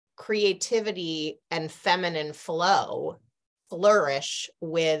creativity and feminine flow flourish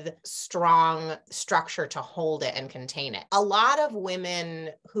with strong structure to hold it and contain it. A lot of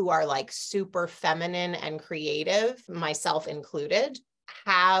women who are like super feminine and creative, myself included,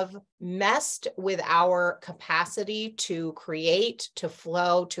 have messed with our capacity to create, to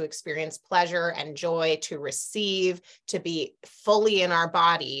flow, to experience pleasure and joy, to receive, to be fully in our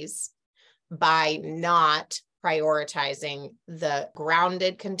bodies by not prioritizing the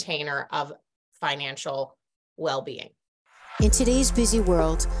grounded container of financial well-being. In today's busy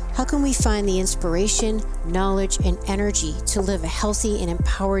world, how can we find the inspiration, knowledge, and energy to live a healthy and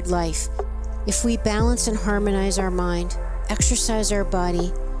empowered life? If we balance and harmonize our mind, exercise our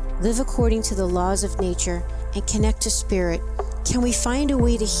body, live according to the laws of nature, and connect to spirit, can we find a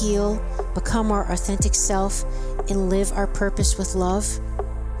way to heal, become our authentic self, and live our purpose with love?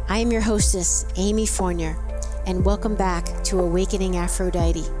 I am your hostess, Amy Fournier, and welcome back to Awakening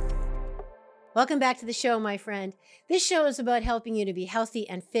Aphrodite. Welcome back to the show, my friend. This show is about helping you to be healthy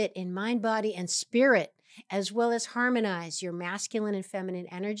and fit in mind, body, and spirit, as well as harmonize your masculine and feminine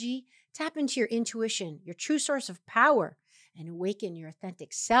energy, tap into your intuition, your true source of power, and awaken your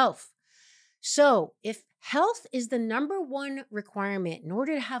authentic self. So, if health is the number one requirement in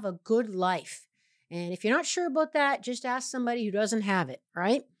order to have a good life, and if you're not sure about that, just ask somebody who doesn't have it,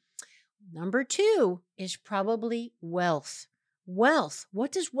 right? Number two is probably wealth. Wealth.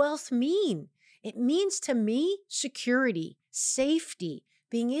 What does wealth mean? It means to me security, safety,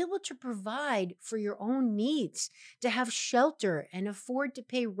 being able to provide for your own needs, to have shelter and afford to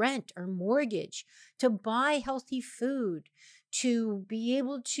pay rent or mortgage, to buy healthy food, to be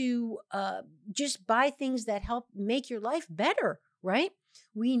able to just buy things that help make your life better, right?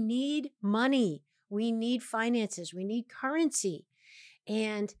 We need money. We need finances. We need currency.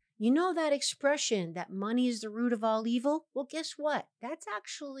 And you know that expression that money is the root of all evil? Well, guess what? That's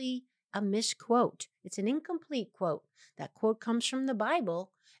actually a misquote. It's an incomplete quote. That quote comes from the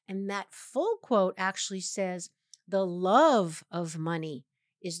Bible, and that full quote actually says, the love of money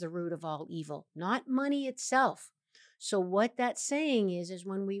is the root of all evil, not money itself. So what that's saying is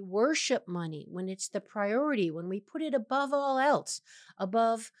when we worship money, when it's the priority, when we put it above all else,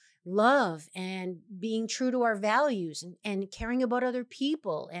 above love and being true to our values and caring about other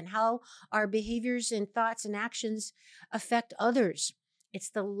people and how our behaviors and thoughts and actions affect others.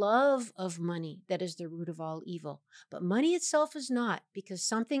 It's the love of money that is the root of all evil. But money itself is not, because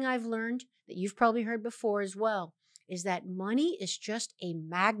something I've learned that you've probably heard before as well is that money is just a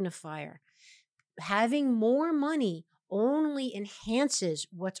magnifier. Having more money only enhances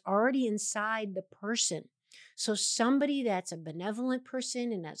what's already inside the person. So somebody that's a benevolent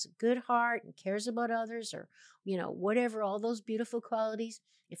person and has a good heart and cares about others, or, whatever, all those beautiful qualities,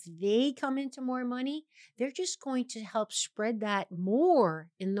 if they come into more money, they're just going to help spread that more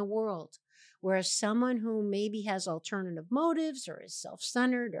in the world. Whereas someone who maybe has alternative motives or is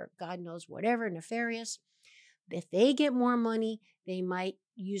self-centered or God knows whatever, nefarious, if they get more money, they might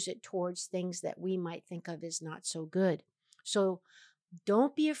use it towards things that we might think of as not so good. So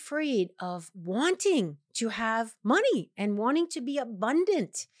don't be afraid of wanting to have money and wanting to be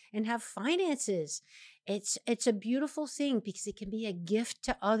abundant and have finances. It's a beautiful thing because it can be a gift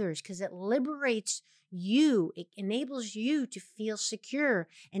to others, because it liberates you. It enables you to feel secure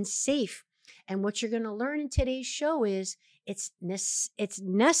and safe. And what you're going to learn in today's show is it's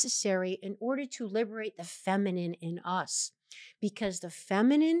necessary in order to liberate the feminine in us. Because the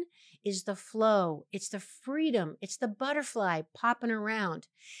feminine is the flow, it's the freedom, it's the butterfly popping around.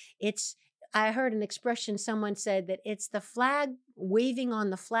 I heard an expression, someone said that it's the flag waving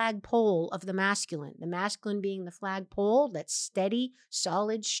on the flagpole of the masculine being the flagpole that's steady,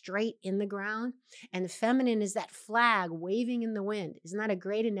 solid, straight in the ground. And the feminine is that flag waving in the wind. Isn't that a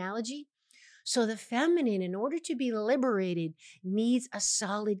great analogy? So the feminine, in order to be liberated, needs a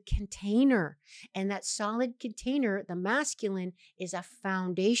solid container. And that solid container, the masculine, is a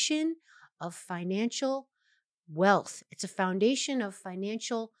foundation of financial wealth. It's a foundation of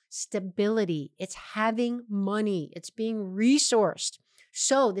financial stability. It's having money. It's being resourced.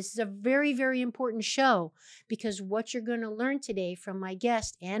 So this is a very, very important show, because what you're going to learn today from my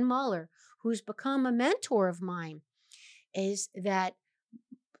guest, Ann Moller, who's become a mentor of mine, is that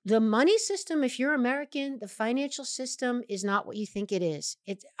the money system, if you're American, the financial system is not what you think it is.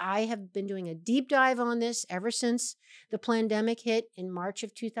 I have been doing a deep dive on this ever since the pandemic hit in March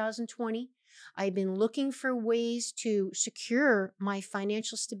of 2020. I've been looking for ways to secure my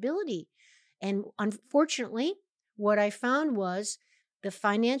financial stability. And unfortunately, what I found was the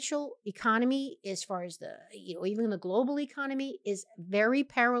financial economy, as far as even the global economy, is very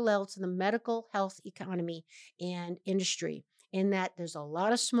parallel to the medical health economy and industry. in that there's a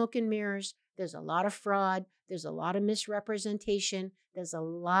lot of smoke and mirrors, there's a lot of fraud, there's a lot of misrepresentation, there's a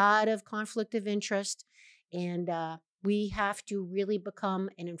lot of conflict of interest, and we have to really become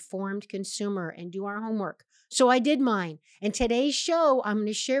an informed consumer and do our homework. So I did mine. And today's show, I'm going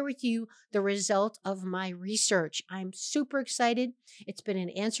to share with you the result of my research. I'm super excited. It's been an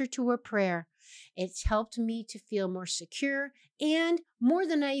answer to a prayer. It's helped me to feel more secure and more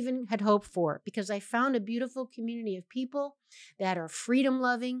than I even had hoped for, because I found a beautiful community of people that are freedom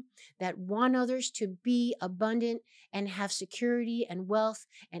loving, that want others to be abundant and have security and wealth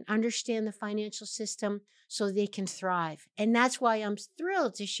and understand the financial system so they can thrive. And that's why I'm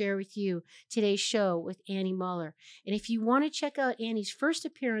thrilled to share with you today's show with Annie Moller. And if you want to check out Annie's first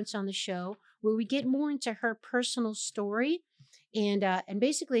appearance on the show, where we get more into her personal story and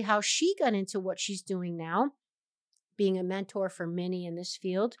basically how she got into what she's doing now, being a mentor for many in this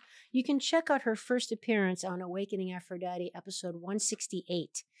field, you can check out her first appearance on Awakening Aphrodite, episode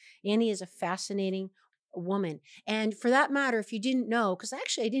 168. Annie is a fascinating woman. And for that matter, if you didn't know, because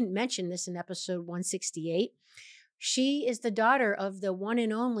actually I didn't mention this in episode 168, she is the daughter of the one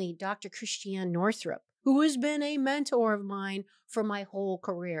and only Dr. Christiane Northrup, who has been a mentor of mine for my whole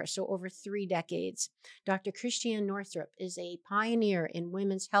career, so over 3 decades. Dr. Christiane Northrup is a pioneer in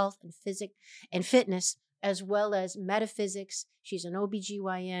women's health and fitness, as well as metaphysics. She's an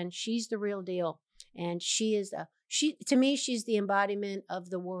OBGYN. She's the real deal. And to me, she's the embodiment of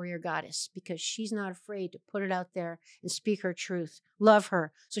the warrior goddess, because she's not afraid to put it out there and speak her truth. Love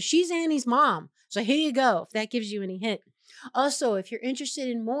her. So she's Annie's mom. So here you go, if that gives you any hint. Also, if you're interested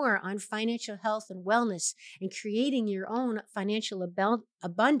in more on financial health and wellness and creating your own financial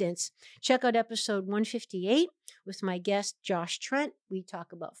abundance, check out episode 158 with my guest, Josh Trent. We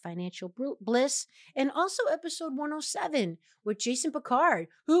talk about financial bliss. And also episode 107 with Jason Picard,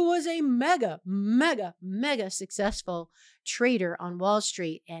 who was a mega successful trader on Wall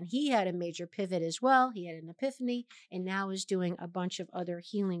Street. And he had a major pivot as well. He had an epiphany and now is doing a bunch of other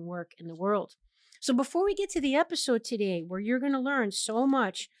healing work in the world. So before we get to the episode today, where you're going to learn so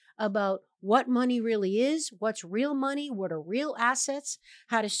much about what money really is, what's real money, what are real assets,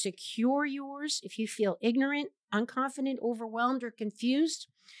 how to secure yours if you feel ignorant, unconfident, overwhelmed, or confused,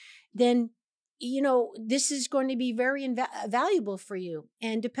 then, this is going to be very valuable for you.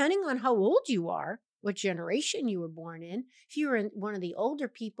 And depending on how old you are, what generation you were born in, if you were in one of the older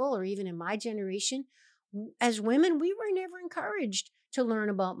people, or even in my generation, as women, we were never encouraged to learn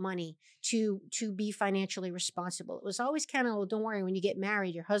about money, to be financially responsible. It was always kind of, well, don't worry, when you get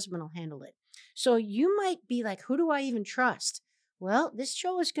married, your husband will handle it. So you might be like, who do I even trust? Well, this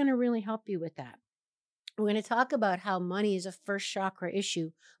show is going to really help you with that. We're going to talk about how money is a first chakra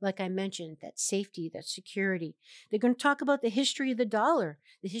issue. Like I mentioned, that safety, that security. They're going to talk about the history of the dollar,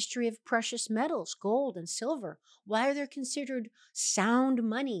 the history of precious metals, gold and silver, why they're considered sound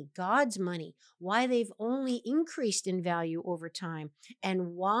money, God's money, why they've only increased in value over time,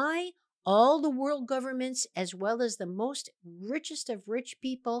 and why all the world governments, as well as the most richest of rich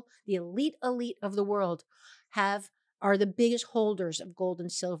people, the elite of the world, are the biggest holders of gold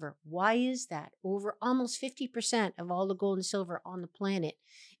and silver. Why is that? Over almost 50% of all the gold and silver on the planet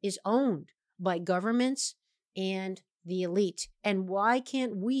is owned by governments and the elite. And why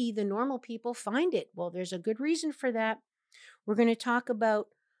can't we, the normal people, find it? Well, there's a good reason for that. We're going to talk about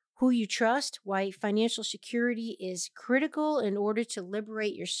who you trust, why financial security is critical in order to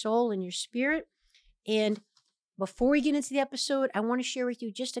liberate your soul and your spirit. And before we get into the episode, I want to share with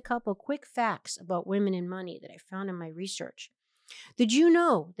you just a couple quick facts about women and money that I found in my research. Did you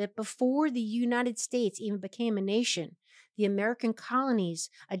know that before the United States even became a nation, the American colonies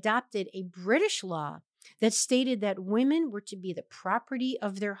adopted a British law that stated that women were to be the property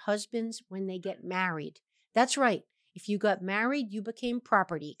of their husbands when they get married? That's right. If you got married, you became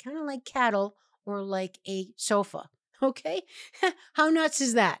property, kind of like cattle or like a sofa. Okay. How nuts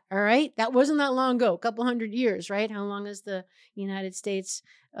is that? All right. That wasn't that long ago, a couple 100 years, right? How long has the United States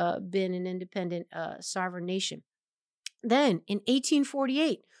been an independent sovereign nation? Then in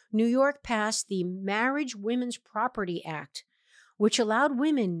 1848, New York passed the Marriage Women's Property Act, which allowed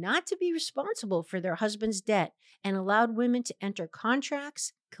women not to be responsible for their husband's debt and allowed women to enter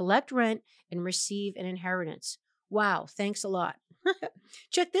contracts, collect rent, and receive an inheritance. Wow. Thanks a lot.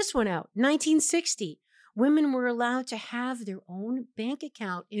 Check this one out. 1960. Women were allowed to have their own bank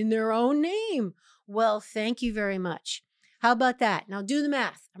account in their own name. Well, thank you very much. How about that? Now do the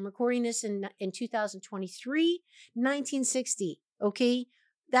math. I'm recording this in 2023, 1960. Okay.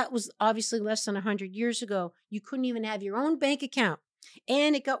 That was obviously less than 100 years ago. You couldn't even have your own bank account.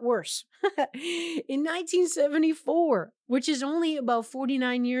 And it got worse. In 1974, which is only about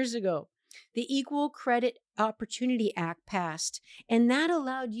 49 years ago, the Equal Credit Opportunity Act passed, and that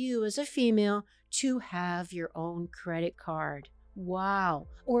allowed you as a female to have your own credit card. Wow.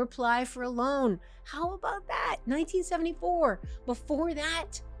 Or apply for a loan. How about that? 1974. Before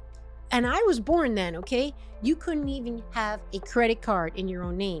that, and I was born then, okay? You couldn't even have a credit card in your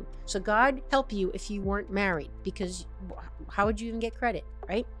own name. So God help you if you weren't married, because how would you even get credit,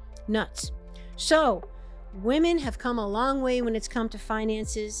 right? Nuts. So women have come a long way when it's come to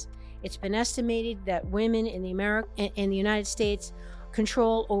finances. It's been estimated that women in the United States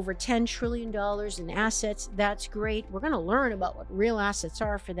control over $10 trillion in assets. That's great. We're going to learn about what real assets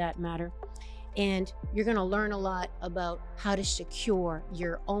are, for that matter. And you're going to learn a lot about how to secure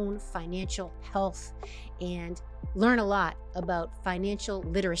your own financial health and learn a lot about financial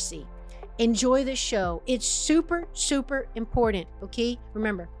literacy. Enjoy the show. It's super, super important. Okay.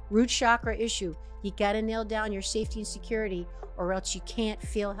 Remember, root chakra issue. You got to nail down your safety and security, or else you can't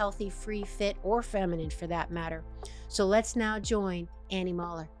feel healthy, free, fit, or feminine, for that matter. So let's now join Annie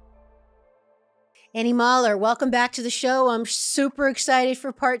Moller. Annie Moller, welcome back to the show. I'm super excited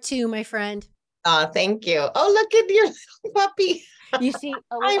for part 2, my friend. Thank you. Oh, look at your little puppy. You see,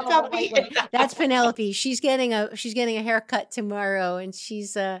 Hi, puppy. That's Penelope. She's getting a haircut tomorrow, and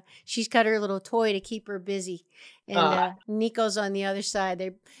she's cut her little toy to keep her busy. And Nico's on the other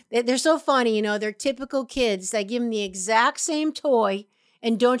side. They're so funny, you know. They're typical kids. They give them the exact same toy,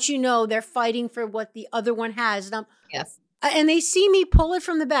 and don't you know, they're fighting for what the other one has. And yes. And they see me pull it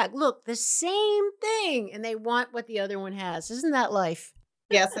from the back. Look, the same thing, and they want what the other one has. Isn't that life?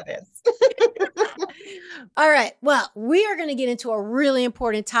 Yes, it is. All right. Well, we are going to get into a really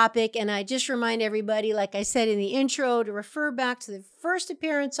important topic. And I just remind everybody, like I said in the intro, to refer back to the first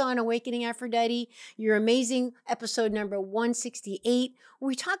appearance on Awakening Aphrodite, your amazing episode number 168.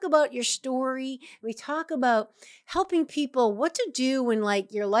 We talk about your story. We talk about helping people what to do when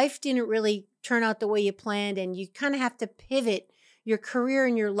like your life didn't really turn out the way you planned, and you kind of have to pivot your career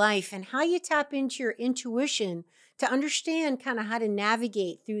and your life, and how you tap into your intuition to understand kind of how to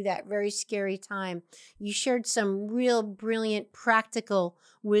navigate through that very scary time. You shared some real brilliant practical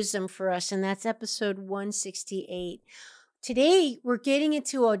wisdom for us, and that's episode 168. Today, we're getting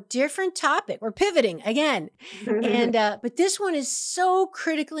into a different topic. We're pivoting again. And but this one is so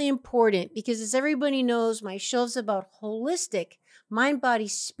critically important because, as everybody knows, my show's about holistic mind, body,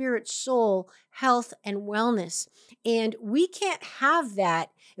 spirit, soul, health, and wellness. And we can't have that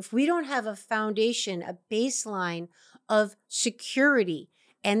if we don't have a foundation, a baseline of security.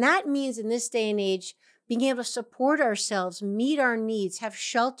 And that means in this day and age, being able to support ourselves, meet our needs, have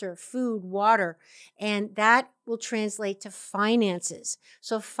shelter, food, water, and that will translate to finances.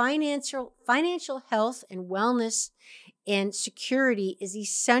 So financial health and wellness and security is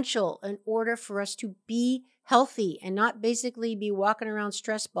essential in order for us to be healthy and not basically be walking around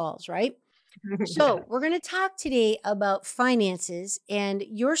stress balls, right? So we're going to talk today about finances and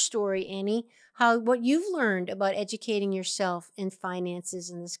your story, Annie, what you've learned about educating yourself in finances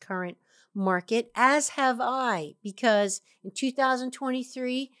in this current market, as have I, because in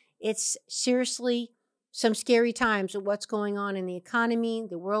 2023, it's seriously some scary times of what's going on in the economy,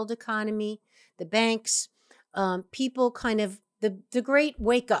 the world economy, the banks, people kind of the great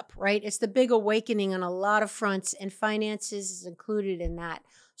wake up, right? It's the big awakening on a lot of fronts, and finances is included in that.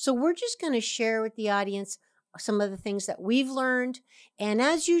 So we're just going to share with the audience some of the things that we've learned. And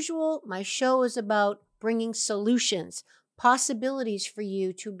as usual, my show is about bringing solutions, possibilities for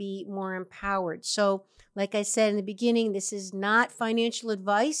you to be more empowered. So like I said in the beginning, this is not financial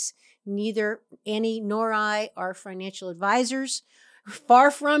advice. Neither Annie nor I are financial advisors.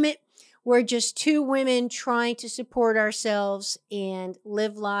 Far from it. We're just two women trying to support ourselves and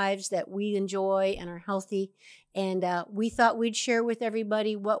live lives that we enjoy and are healthy. And we thought we'd share with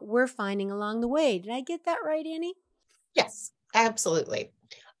everybody what we're finding along the way. Did I get that right, Annie? Yes, absolutely.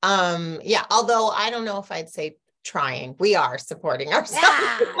 Yeah, although I don't know if I'd say trying. We are supporting ourselves.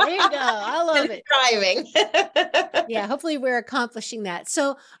 There you go. I love it. Striving. Yeah, hopefully we're accomplishing that.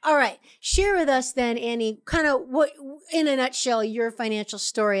 So, all right, share with us then, Annie, kind of what, in a nutshell, your financial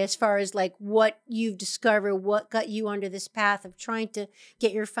story as far as like what you've discovered, what got you onto this path of trying to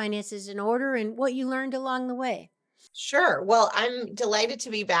get your finances in order, and what you learned along the way. Sure. Well, I'm delighted to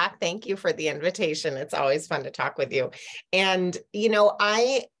be back. Thank you for the invitation. It's always fun to talk with you. And, you know,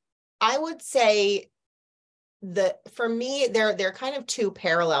 I would say for me, they're kind of two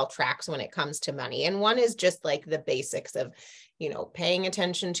parallel tracks when it comes to money. And one is just like the basics of, you know, paying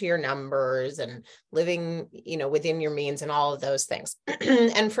attention to your numbers and living, you know, within your means and all of those things.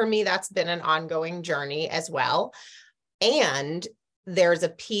 And for me, that's been an ongoing journey as well. And there's a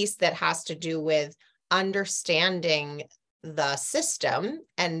piece that has to do with understanding the system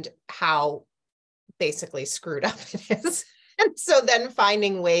and how basically screwed up it is. And so then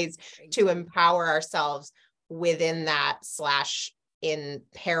finding ways to empower ourselves within that / in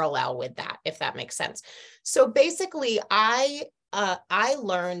parallel with that, if that makes sense. So basically I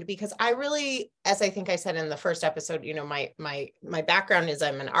learned, because I really, as I think I said in the first episode, you know, my background is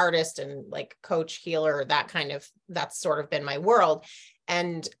I'm an artist and like coach, healer, that's sort of been my world.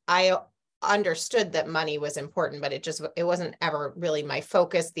 And I understood that money was important, but it wasn't ever really my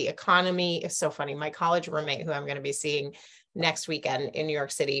focus. The economy is so funny. My college roommate, who I'm going to be seeing next weekend in New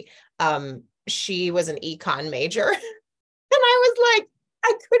York City, she was an econ major. And I was like,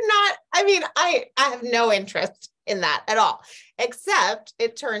 I have no interest in that at all, except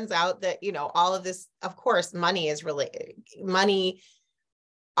it turns out that, you know, all of this, of course,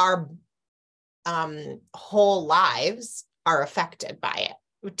 our whole lives are affected by it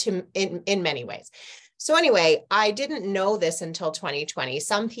in many ways. So anyway, I didn't know this until 2020.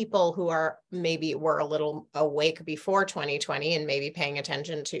 Some people who were a little awake before 2020 and maybe paying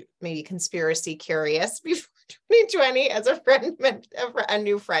attention to maybe conspiracy curious before 2020, as a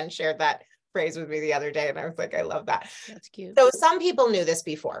new friend shared that phrase with me the other day. And I was like, I love that. That's cute. So some people knew this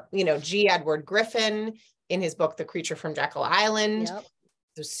before, you know, G. Edward Griffin in his book, The Creature from Jekyll Island, Yep.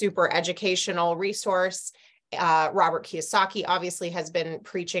 the super educational resource. Robert Kiyosaki obviously has been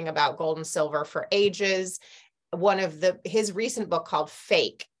preaching about gold and silver for ages. His recent book called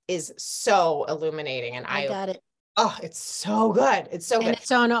Fake is so illuminating. And I got it. Oh, it's so good. It's so good. And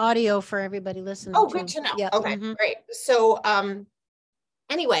it's on audio for everybody listening. Oh, good to know. Yep. Okay, great. So,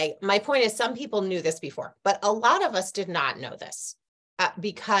 anyway, my point is some people knew this before, but a lot of us did not know this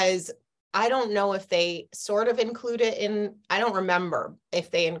because I don't know if they sort of include it I don't remember if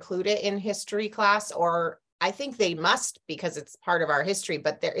they include it in history class, or I think they must because it's part of our history,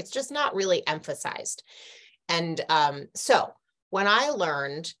 but it's just not really emphasized. And so when I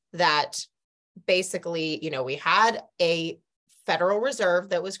learned that basically, you know, we had a Federal Reserve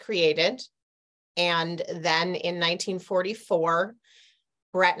that was created, and then in 1944,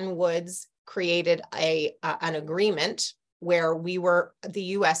 Bretton Woods created an agreement where the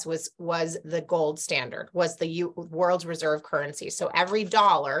US was the gold standard, was the world's reserve currency. So every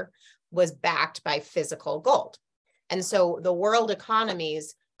dollar was backed by physical gold. And so the world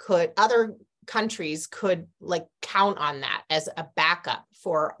economies other countries could like count on that as a backup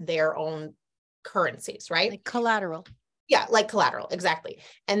for their own currencies, right? Like collateral. Yeah, like collateral, exactly.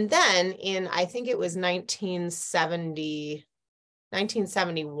 And then I think it was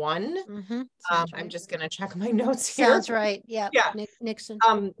 1971. Mm-hmm. Right. I'm just going to check my notes here. Sounds right. Yeah. Yeah. Nixon.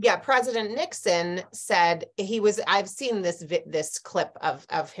 President Nixon said I've seen this clip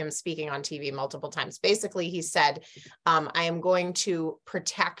of him speaking on TV multiple times. Basically, he said, I am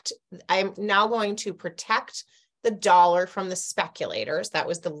now going to protect the dollar from the speculators. That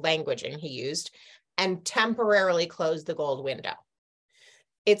was the languaging he used, and temporarily close the gold window.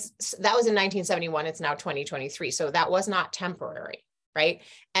 That was in 1971. It's now 2023. So that was not temporary, right?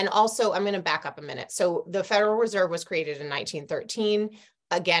 And also, I'm going to back up a minute. So the Federal Reserve was created in 1913.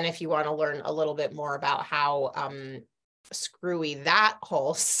 Again, if you want to learn a little bit more about how screwy that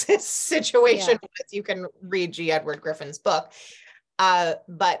whole situation was, you can read G. Edward Griffin's book.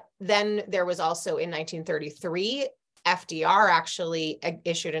 But then there was also in 1933, FDR actually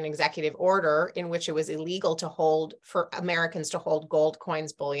issued an executive order in which it was illegal for Americans to hold gold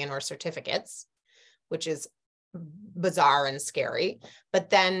coins, bullion, or certificates, which is bizarre and scary. But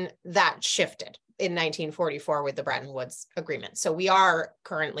then that shifted in 1944 with the Bretton Woods Agreement. So we are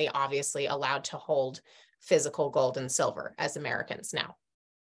currently obviously allowed to hold physical gold and silver as Americans now.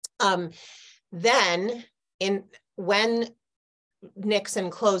 Then when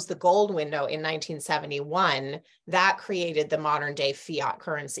Nixon closed the gold window in 1971, that created the modern day fiat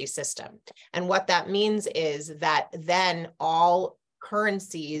currency system. And what that means is that then all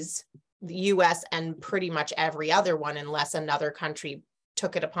currencies, the US and pretty much every other one, unless another country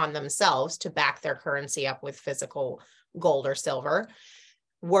took it upon themselves to back their currency up with physical gold or silver,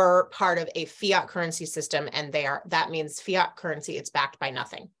 were part of a fiat currency system. And that means fiat currency, it's backed by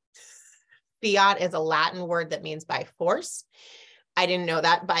nothing. Fiat is a Latin word that means by force. I didn't know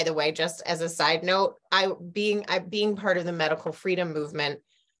that, by the way, just as a side note. Being part of the medical freedom movement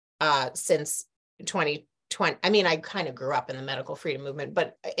since 2020. I mean, I kind of grew up in the medical freedom movement,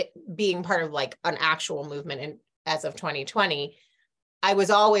 but being part of like an actual movement as of 2020, I was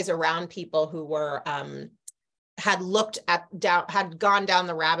always around people who were had gone down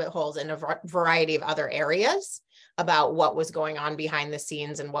the rabbit holes in a variety of other areas about what was going on behind the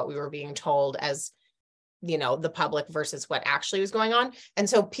scenes and what we were being told as the public versus what actually was going on. And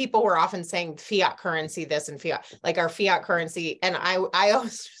so people were often saying fiat currency, this and fiat, like our fiat currency. And I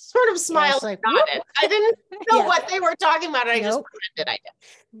always sort of smiled and nodded. I didn't know what they were talking about. I just pretended I did.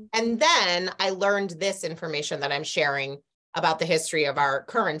 And then I learned this information that I'm sharing about the history of our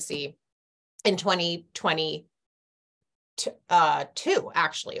currency in 2022,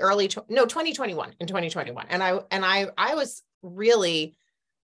 actually, 2021, in 2021. And I was really,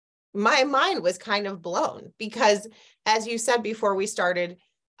 my mind was kind of blown because, as you said before we started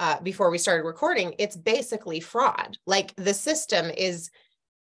recording, it's basically fraud. Like the system is,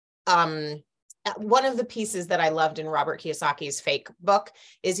 one of the pieces that I loved in Robert Kiyosaki's Fake book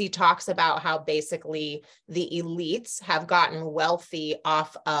is he talks about how basically the elites have gotten wealthy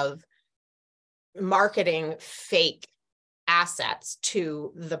off of marketing fake assets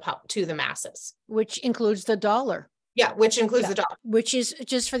to the masses, which includes the dollar. Yeah, which includes the dollar. Which is,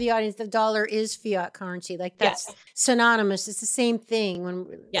 just for the audience, the dollar is fiat currency. Like that's synonymous. It's the same thing.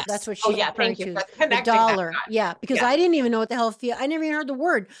 That's what she's referring to. The dollar. Yeah, because I didn't even know what the hell fiat. I never even heard the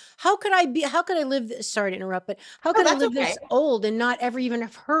word. How could I live this? Sorry to interrupt, but how could I live this old and not ever even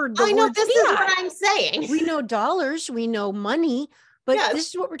have heard the word fiat? This is what I'm saying. We know dollars, we know money, but this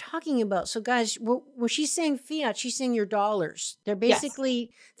is what we're talking about. So guys, when she's saying fiat, she's saying your dollars. They're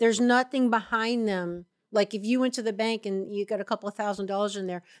basically, there's nothing behind them. Like if you went to the bank and you got a couple of $1,000s in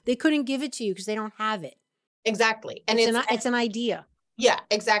there, they couldn't give it to you because they don't have it. Exactly. And it's an idea. Yeah,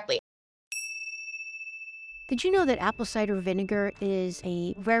 exactly. Did you know that apple cider vinegar is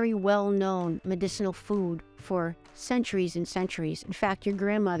a very well-known medicinal food for centuries and centuries? In fact, your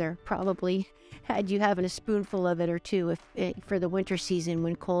grandmother probably had you having a spoonful of it or two for the winter season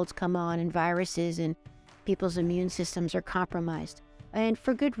when colds come on and viruses and people's immune systems are compromised. And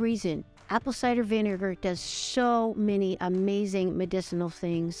for good reason. Apple cider vinegar does so many amazing medicinal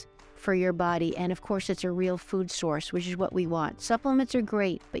things for your body. And of course, it's a real food source, which is what we want. Supplements are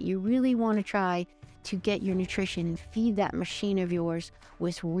great, but you really want to try to get your nutrition and feed that machine of yours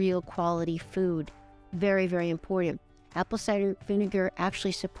with real quality food. Very, very important. Apple cider vinegar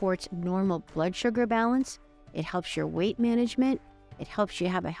actually supports normal blood sugar balance. It helps your weight management. It helps you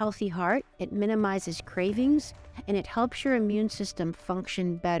have a healthy heart. It minimizes cravings. And it helps your immune system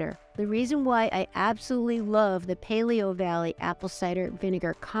function better. The reason why I absolutely love the Paleo Valley apple cider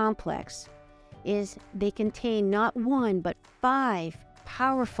vinegar complex is they contain not one, but 5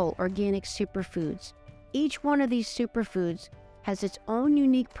 powerful organic superfoods. Each one of these superfoods has its own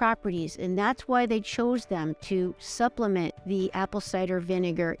unique properties, and that's why they chose them to supplement the apple cider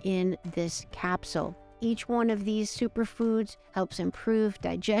vinegar in this capsule. Each one of these superfoods helps improve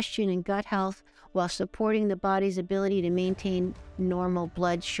digestion and gut health while supporting the body's ability to maintain normal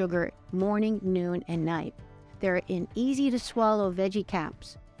blood sugar morning, noon, and night. They're in easy-to-swallow veggie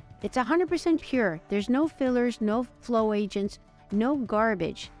caps. It's 100% pure. There's no fillers, no flow agents, no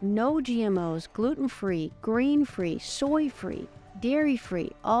garbage, no GMOs, gluten-free, grain-free, soy-free,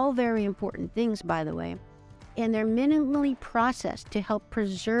 dairy-free, all very important things, by the way. And they're minimally processed to help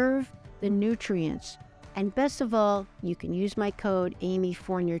preserve the nutrients. And best of all, you can use my code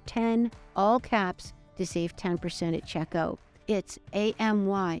AmyFournier10, all caps, to save 10% at checkout. It's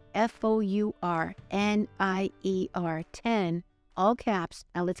AmyFournier 10, all caps.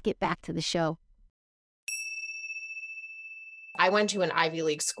 Now let's get back to the show. I went to an Ivy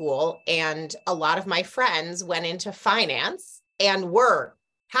League school, and a lot of my friends went into finance and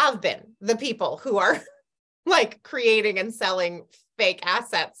have been the people who are like creating and selling fake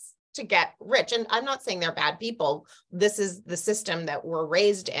assets to get rich. And I'm not saying they're bad people. This is the system that we're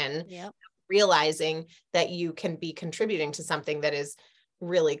raised in, realizing that you can be contributing to something that is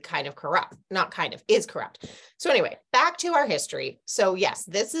really kind of corrupt, is corrupt. So anyway, back to our history. So yes,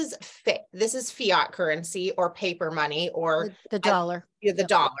 this is fiat currency or paper money, or the dollar,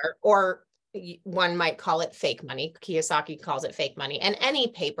 dollar, or one might call it fake money. Kiyosaki calls it fake money, and any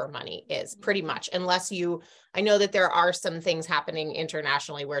paper money is pretty much, unless I know that there are some things happening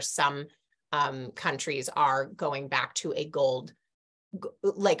internationally where some countries are going back to a gold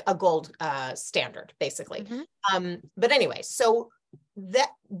standard, basically. But anyway, so the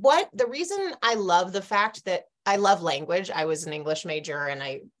reason I love the fact that I love language, I was an English major and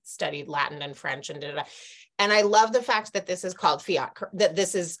I studied Latin and French and and I love the fact that this is called fiat, that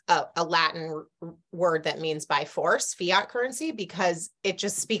this is a Latin word that means by force, fiat currency, because it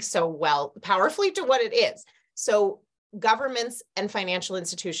just speaks so powerfully to what it is. So governments and financial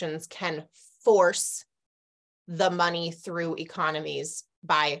institutions can force the money through economies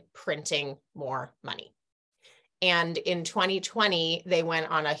by printing more money. And in 2020, they went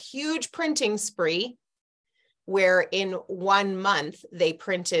on a huge printing spree where in 1 month, they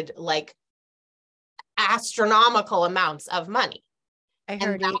printed like astronomical amounts of money. I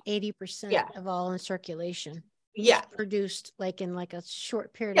heard 80% of all in circulation is produced like in like a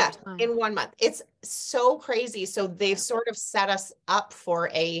short period of time. In 1 month. It's so crazy. So they've sort of set us up for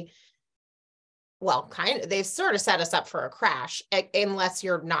they've sort of set us up for a crash unless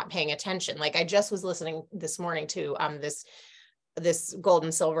you're not paying attention. Like I just was listening this morning to this gold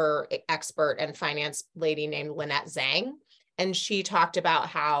and silver expert and finance lady named Lynette Zhang. And she talked about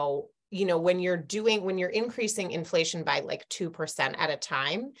how, when you're increasing inflation by like 2% at a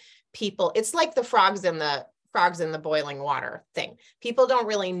time, it's like the frogs in the boiling water thing. People don't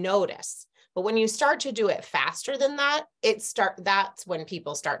really notice. But when you start to do it faster than that, that's when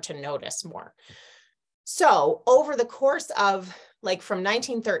people start to notice more. So over the course of like from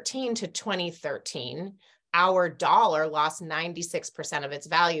 1913 to 2013, our dollar lost 96% of its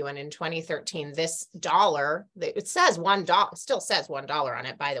value. And in 2013, this dollar, it says $1, still says $1 on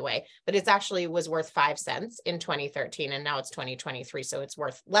it, by the way, but it's actually was worth 5 cents in 2013. And now it's 2023. So it's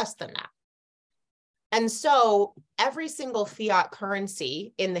worth less than that. And so every single fiat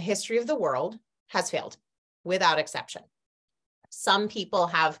currency in the history of the world has failed without exception. Some people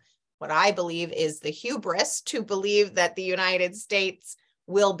have what I believe is the hubris to believe that the United States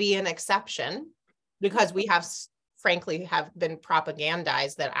will be an exception, because we frankly have been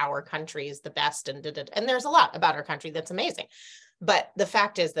propagandized that our country is the best, and there's a lot about our country that's amazing. But the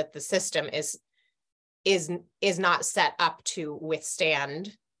fact is that the system is not set up to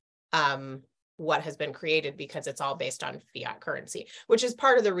withstand what has been created, because it's all based on fiat currency, which is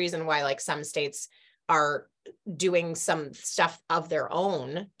part of the reason why like some states are doing some stuff of their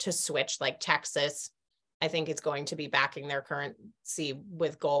own to switch, like Texas. I think it's going to be backing their currency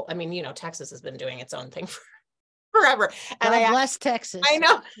with gold. I mean, Texas has been doing its own thing forever. And God bless Texas. I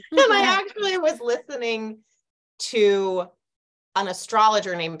know. And I actually was listening to an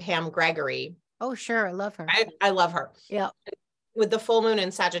astrologer named Pam Gregory. Oh, sure. I love her. I love her. Yeah. With the full moon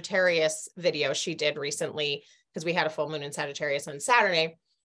in Sagittarius video she did recently, because we had a full moon in Sagittarius on Saturday.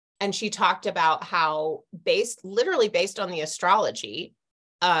 And she talked about how literally based on the astrology,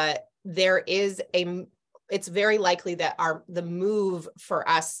 it's very likely that the move for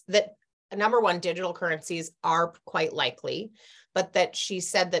us, that number one, digital currencies are quite likely, but that she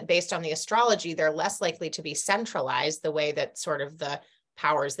said that based on the astrology, they're less likely to be centralized the way that sort of the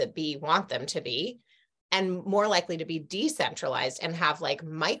powers that be want them to be, and more likely to be decentralized and have like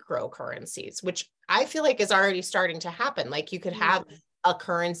microcurrencies, which I feel like is already starting to happen. Like you could have a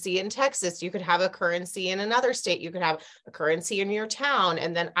currency in Texas, you could have a currency in another state, you could have a currency in your town.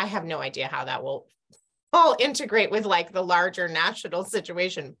 And then I have no idea how that will all integrate with like the larger national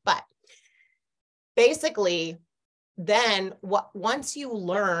situation. But basically, then once you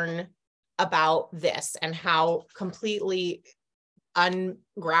learn about this and how completely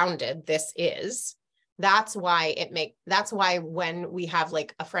ungrounded this is, that's why when we have,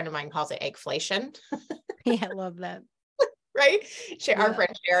 like, a friend of mine calls it eggflation. Yeah, I love that. Right? Our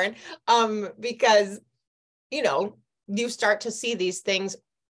friend Sharon, because, you start to see these things,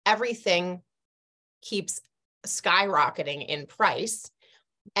 everything keeps skyrocketing in price.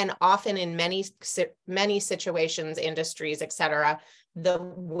 And often in many situations, industries, et cetera, the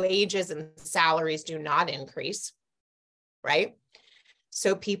wages and salaries do not increase, right?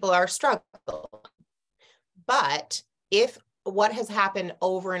 So people are struggling. But if what has happened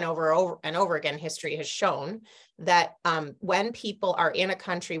over and over again, history has shown that when people are in a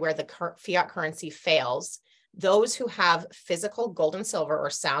country where the fiat currency fails, those who have physical gold and silver or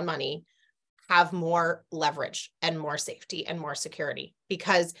sound money have more leverage and more safety and more security,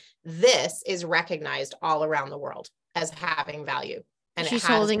 because this is recognized all around the world as having value. And she's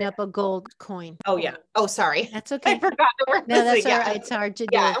holding up a gold coin. Oh, yeah. Oh, sorry. That's okay. I forgot that we're No, that's all right. It's hard to do.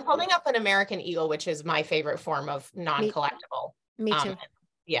 Yeah, I'm holding up an American Eagle, which is my favorite form of non-collectible. Me too.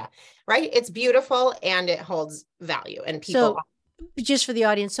 Yeah, right. It's beautiful and it holds value. And people. So, just for the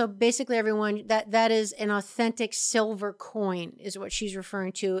audience, so basically, everyone, that is an authentic silver coin, is what she's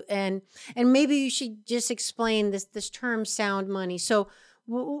referring to, and maybe you should just explain this term "sound money." So,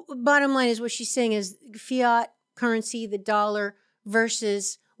 bottom line is what she's saying is fiat currency, the dollar,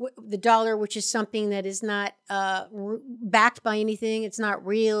 versus the dollar, which is something that is not backed by anything. It's not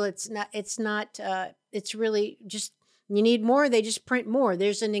real. It's really just, you need more, they just print more.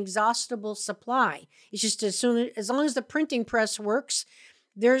 There's an inexhaustible supply. It's just as long as the printing press works,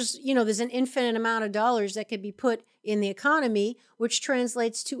 there's an infinite amount of dollars that could be put in the economy, which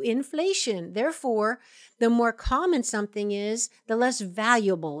translates to inflation. Therefore, the more common something is, the less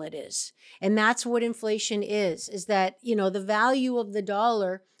valuable it is. And that's what inflation is that, the value of the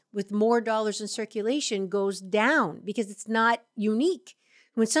dollar with more dollars in circulation goes down because it's not unique.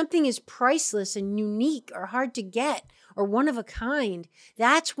 When something is priceless and unique or hard to get or one of a kind,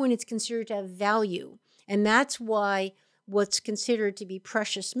 that's when it's considered to have value. And that's why what's considered to be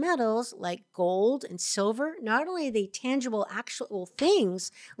precious metals like gold and silver, not only are they tangible, actual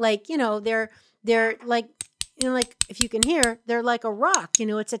things, like, they're like, like if you can hear, they're like a rock,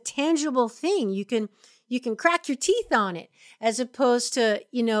 it's a tangible thing. You can crack your teeth on it, as opposed to,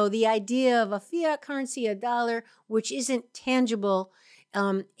 the idea of a fiat currency, a dollar, which isn't tangible.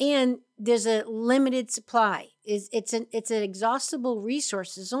 And there's a limited supply. It's an exhaustible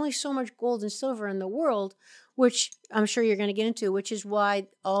resource. There's only so much gold and silver in the world, which I'm sure you're going to get into, which is why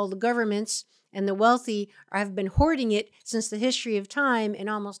all the governments and the wealthy have been hoarding it since the history of time. And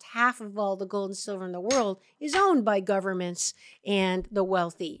almost half of all the gold and silver in the world is owned by governments and the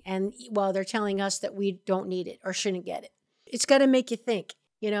wealthy. And while they're telling us that we don't need it or shouldn't get it, it's got to make you think,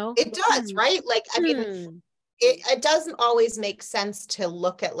 It does, right? Like, I mean, it doesn't always make sense to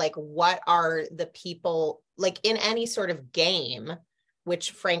look at like, what are the people, like in any sort of game,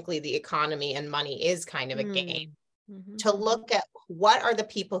 which frankly, the economy and money is kind of a game, to look at what are the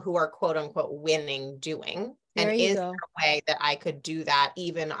people who are quote unquote winning doing? And is there a way that I could do that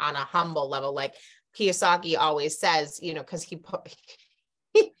even on a humble level? Like Kiyosaki always says, because he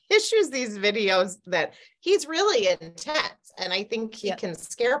issues these videos that he's really intense. And I think he can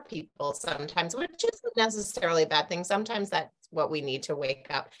scare people sometimes, which isn't necessarily a bad thing. Sometimes that's what we need to wake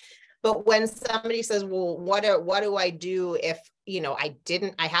up. But when somebody says, well, what do I do if,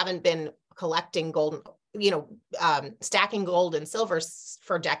 I haven't been collecting gold, stacking gold and silver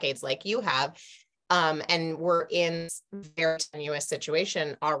for decades like you have. And we're in a very tenuous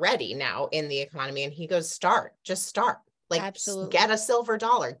situation already now in the economy. And he goes, just start. Like, absolutely. Get a silver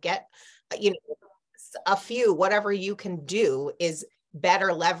dollar, get, a few, whatever you can do is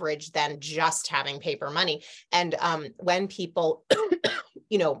better leverage than just having paper money. And when people,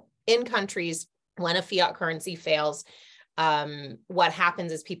 in countries, when a fiat currency fails, what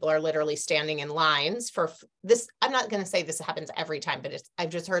happens is people are literally standing in lines for this. I'm not going to say this happens every time, but I've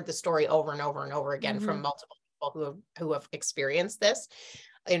just heard the story over and over and over again from multiple people who have experienced this.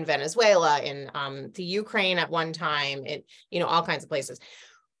 In Venezuela, in the Ukraine at one time, in all kinds of places,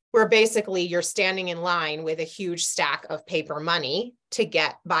 where basically you're standing in line with a huge stack of paper money to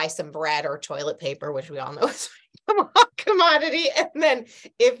buy some bread or toilet paper, which we all know is a commodity. And then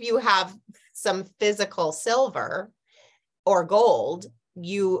if you have some physical silver or gold,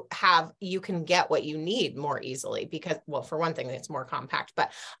 you can get what you need more easily because, well, for one thing, it's more compact.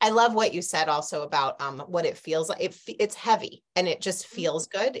 But I love what you said also about what it feels like. It's heavy and it just feels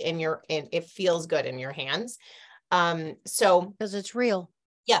good it feels good in your hands. So because it's real.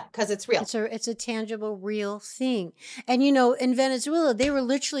 Yeah, because it's real. It's a tangible, real thing. And, in Venezuela, they were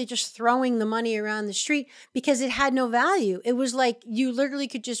literally just throwing the money around the street because it had no value. It was like you literally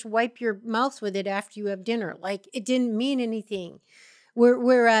could just wipe your mouth with it after you have dinner. Like it didn't mean anything.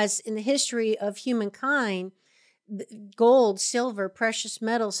 Whereas in the history of humankind, gold, silver, precious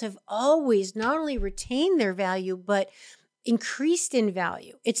metals have always not only retained their value, but increased in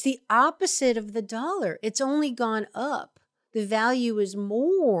value. It's the opposite of the dollar. It's only gone up. The value is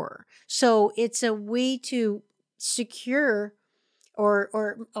more. So it's a way to secure or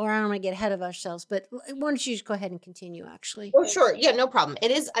I don't want to get ahead of ourselves, but why don't you just go ahead and continue, actually? Oh, sure. Yeah, no problem.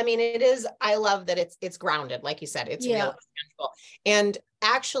 It is, I love that it's grounded. Like you said, it's real, it's tangible. And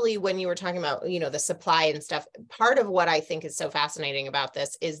actually, when you were talking about, the supply and stuff, part of what I think is so fascinating about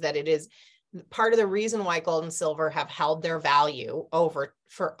this is that it is part of the reason why gold and silver have held their value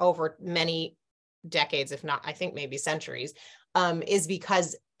for over many decades, if not, I think maybe centuries, is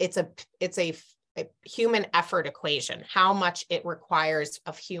because it's a human effort equation, how much it requires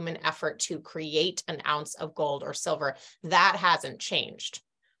of human effort to create an ounce of gold or silver. That hasn't changed.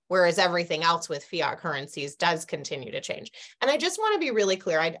 Whereas everything else with fiat currencies does continue to change. And I just want to be really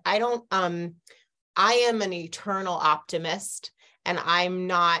clear. I am an eternal optimist, and I'm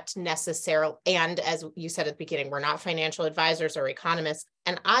not necessarily, and as you said at the beginning, we're not financial advisors or economists.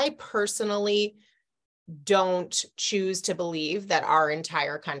 And I personally don't choose to believe that our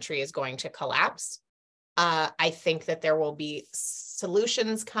entire country is going to collapse. I think that there will be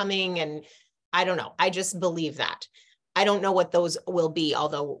solutions coming, and I don't know. I just believe that. I don't know what those will be,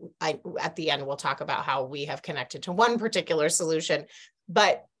 although at the end, we'll talk about how we have connected to one particular solution.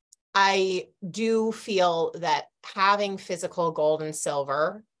 But I do feel that having physical gold and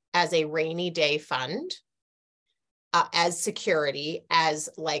silver as a rainy day fund, as security, as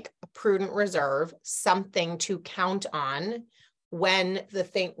like a prudent reserve, something to count on when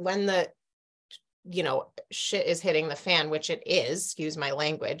the shit is hitting the fan, which it is, excuse my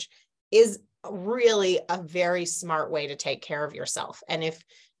language, is really a very smart way to take care of yourself. And if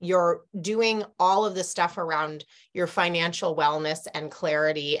you're doing all of the stuff around your financial wellness and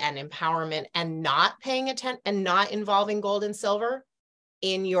clarity and empowerment and not paying attention and not involving gold and silver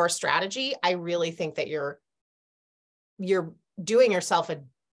in your strategy, I really think that you're doing yourself a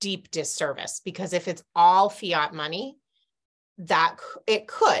deep disservice, because if it's all fiat money, that it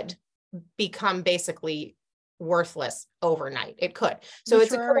could become basically worthless overnight. It could. So which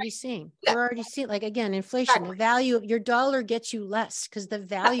it's we're already seeing. Yeah. We're already seeing, like, again, inflation, exactly. The value of your dollar gets you less because the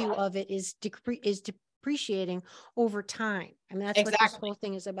value of it is depreciating over time. I mean, that's exactly what this whole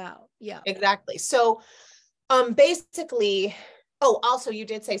thing is about. Yeah, exactly. So basically, oh, also you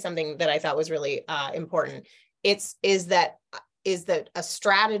did say something that I thought was really important. Is that a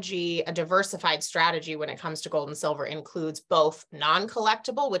strategy, a diversified strategy when it comes to gold and silver includes both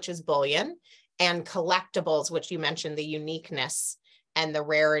non-collectible, which is bullion, and collectibles, which you mentioned, the uniqueness and the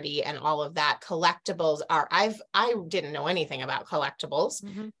rarity and all of that. Collectibles are, I didn't know anything about collectibles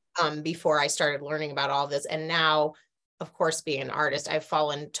before I started learning about all this. And now, of course, being an artist, I've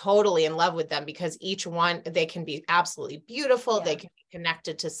fallen totally in love with them, because each one, they can be absolutely beautiful. Yeah. They can be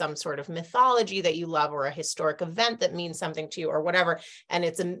connected to some sort of mythology that you love, or a historic event that means something to you, or whatever. And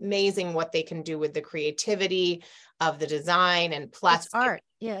it's amazing what they can do with the creativity of the design. And plus, it's art.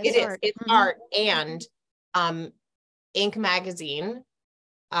 Yeah, it's art. It's art. And Inc. magazine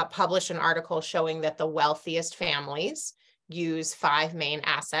published an article showing that the wealthiest families use 5 main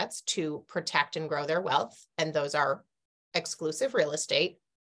assets to protect and grow their wealth. And those are exclusive real estate,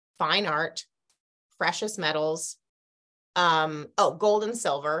 fine art, precious metals, gold and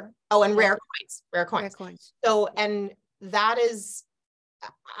silver, and rare coins. So, and that is,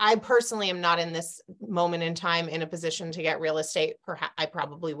 I personally am not in this moment in time in a position to get real estate. Perhaps I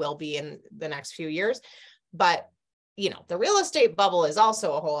probably will be in the next few years, but the real estate bubble is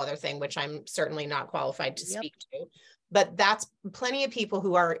also a whole other thing, which I'm certainly not qualified to speak to. But that's plenty of people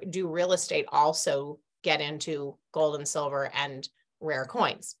who do real estate also get into gold and silver and rare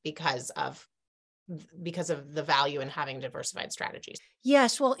coins because of the value in having diversified strategies.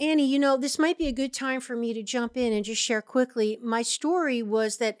 Yes. Well, Annie, this might be a good time for me to jump in and just share quickly. My story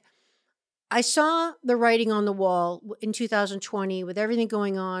was that I saw the writing on the wall in 2020 with everything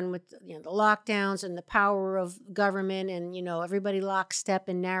going on with the lockdowns and the power of government and, everybody lockstep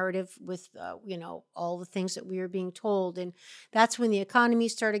in narrative with, all the things that we were being told. And that's when the economy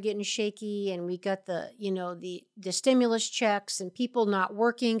started getting shaky, and we got the stimulus checks and people not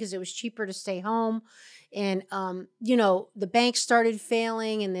working because it was cheaper to stay home. And, the banks started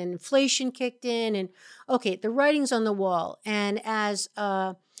failing, and then inflation kicked in, and okay, the writing's on the wall. And as,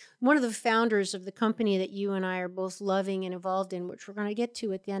 one of the founders of the company that you and I are both loving and involved in, which we're going to get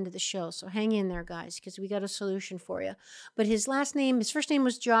to at the end of the show. So hang in there, guys, because we got a solution for you. But his first name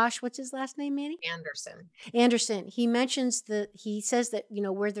was Josh. What's his last name, Manny? Anderson. He says that,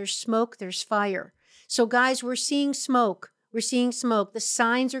 where there's smoke, there's fire. So guys, we're seeing smoke. The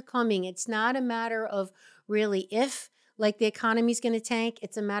signs are coming. It's not a matter of really if, like the economy's going to tank.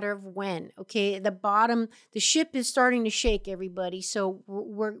 It's a matter of when. Okay, the ship is starting to shake, everybody. So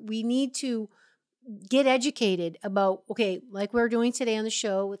we need to get educated about, okay, like we're doing today on the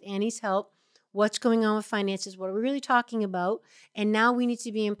show with Annie's help, what's going on with finances, what are we really talking about? And now we need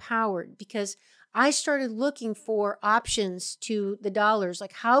to be empowered, because I started looking for options to the dollars.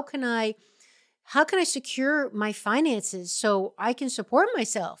 Like, how can I secure my finances so I can support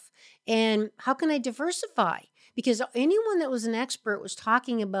myself? And how can I diversify? Because anyone that was an expert was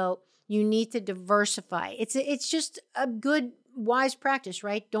talking about you need to diversify. It's just a good, wise practice,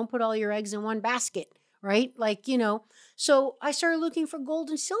 right? Don't put all your eggs in one basket, right? So I started looking for gold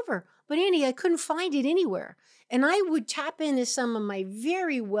and silver. But Annie, I couldn't find it anywhere. And I would tap into some of my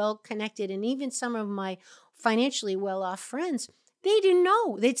very well-connected and even some of my financially well-off friends. They didn't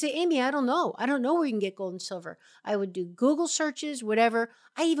know. They'd say, Amy, I don't know. I don't know where you can get gold and silver. I would do Google searches, whatever.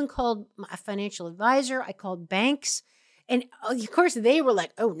 I even called a financial advisor. I called banks. And of course, they were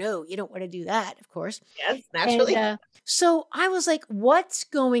like, oh, no, you don't want to do that, of course. Yes, naturally. And, so I was like, what's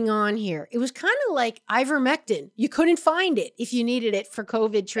going on here? It was kind of like ivermectin. You couldn't find it if you needed it for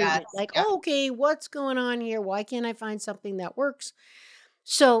COVID treatment. Okay, what's going on here? Why can't I find something that works?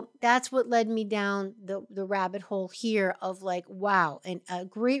 So that's what led me down the rabbit hole here of like, wow, and a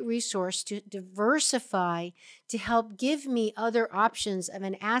great resource to diversify, to help give me other options of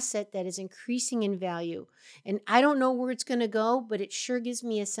an asset that is increasing in value. And I don't know where it's going to go, but it sure gives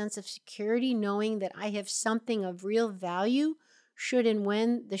me a sense of security knowing that I have something of real value should and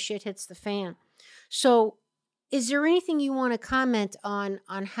when the shit hits the fan. So is there anything you want to comment on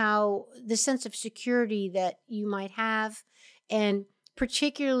how the sense of security that you might have and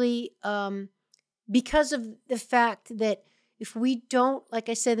particularly because of the fact that if we don't, like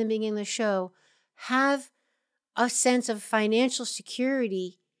I said in the beginning of the show, have a sense of financial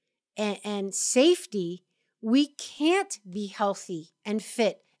security and safety, we can't be healthy and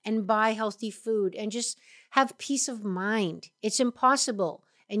fit and buy healthy food and just have peace of mind. It's impossible.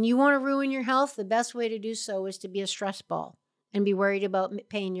 And you want to ruin your health, the best way to do so is to be a stress ball and be worried about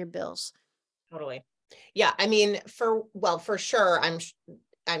paying your bills. Totally. Yeah. I mean, for sure,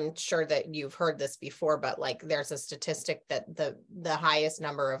 I'm sure that you've heard this before, but like there's a statistic that the highest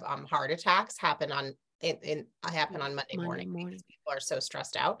number of heart attacks happen on Monday morning because people are so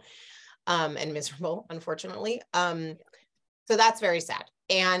stressed out and miserable, unfortunately. So that's very sad.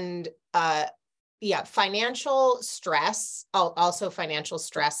 And yeah, financial stress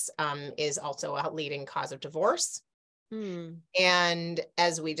is also a leading cause of divorce. And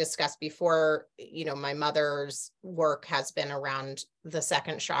as we discussed before, my mother's work has been around the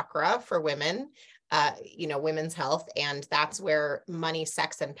second chakra for women, women's health. And that's where money,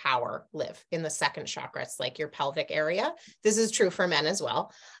 sex, and power live, in the second chakra. It's like your pelvic area. This is true for men as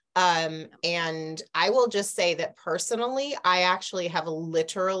well. And I will just say that personally, I actually have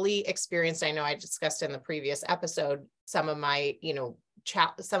literally experienced, I know I discussed in the previous episode, some of my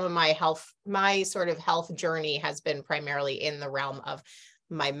my sort of health journey has been primarily in the realm of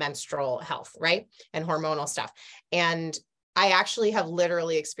my menstrual health, right? And hormonal stuff. And I actually have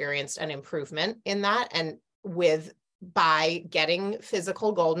literally experienced an improvement in that. And by getting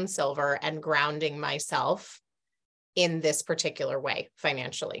physical gold and silver and grounding myself in this particular way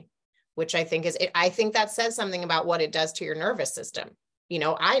financially, which I think that says something about what it does to your nervous system.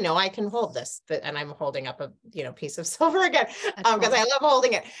 I know I can hold this, and I'm holding up a, piece of silver again, because I love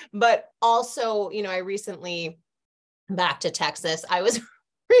holding it. But also, I recently, back to Texas, I was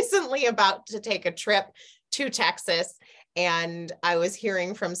recently about to take a trip to Texas, and I was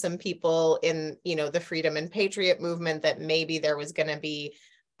hearing from some people in, the Freedom and Patriot movement that maybe there was going to be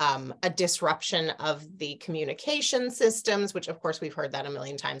a disruption of the communication systems, which of course we've heard that a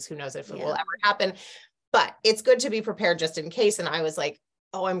million times. Who knows if it will ever happen? But it's good to be prepared just in case. And I was like,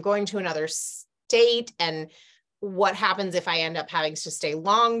 oh, I'm going to another state. And what happens if I end up having to stay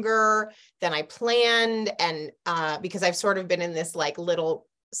longer than I planned? And because I've sort of been in this like little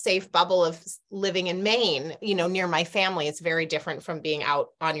safe bubble of living in Maine, near my family. It's very different from being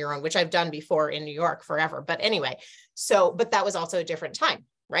out on your own, which I've done before in New York forever. But anyway, but that was also a different time,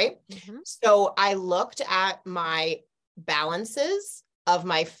 right? Mm-hmm. So I looked at my balances of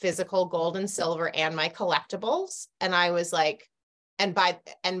my physical gold and silver and my collectibles. And I was like, and by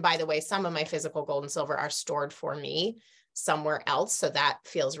the way, some of my physical gold and silver are stored for me somewhere else. So that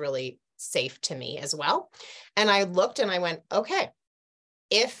feels really safe to me as well. And I looked and I went, okay,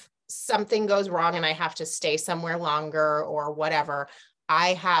 if something goes wrong and I have to stay somewhere longer or whatever, I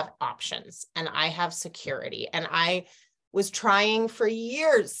have options and I have security. And I was trying for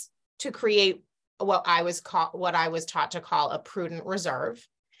years to create what I was taught to call a prudent reserve.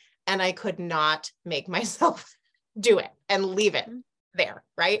 And I could not make myself do it and leave it there,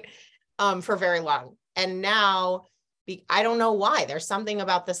 right? For very long. And now I don't know why. There's something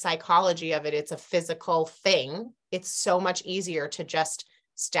about the psychology of it. It's a physical thing. It's so much easier to just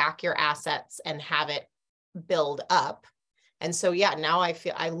stack your assets and have it build up. And so, yeah, now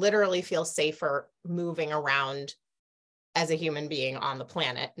I literally feel safer moving around as a human being on the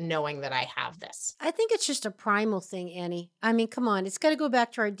planet, knowing that I have this. I think it's just a primal thing, Annie. I mean, come on, it's got to go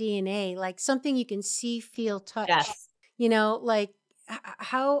back to our DNA, like something you can see, feel, touch. Yes. Like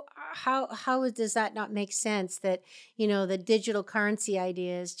how does that not make sense? That the digital currency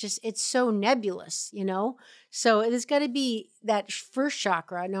idea is just, it's so nebulous. So there's got to be that first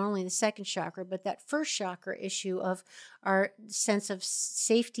chakra, not only the second chakra, but that first chakra issue of our sense of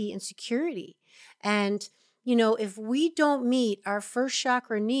safety and security. And if we don't meet our first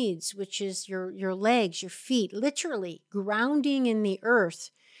chakra needs, which is your legs, your feet, literally grounding in the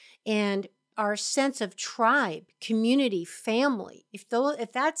earth, and our sense of tribe, community, family, if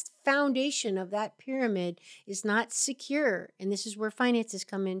that's the foundation of that pyramid is not secure, and this is where finances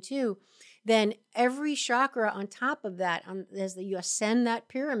come in too, then every chakra on top of that, as you ascend that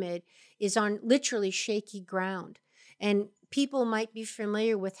pyramid, is on literally shaky ground. And people might be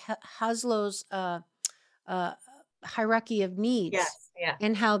familiar with Haslow's hierarchy of needs. Yes, yeah.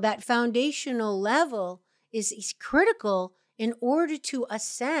 And how that foundational level is critical in order to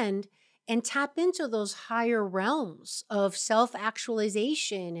ascend and tap into those higher realms of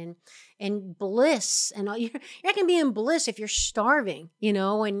self-actualization and bliss. And you're not going to be in bliss if you're starving,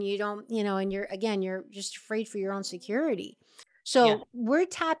 and you don't, and you're just afraid for your own security. So we're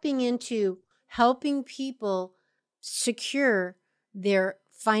tapping into helping people secure their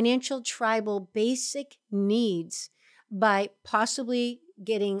financial tribal basic needs by possibly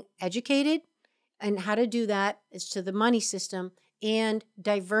getting educated, and how to do that is to the money system, and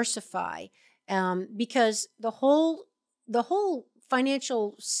diversify, because the whole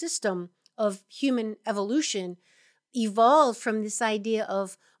financial system of human evolution evolved from this idea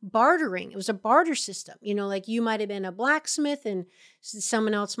of bartering. It was a barter system. Like you might have been a blacksmith and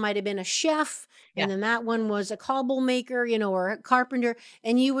someone else might have been a chef. Yeah. And then that one was a cobble maker, or a carpenter.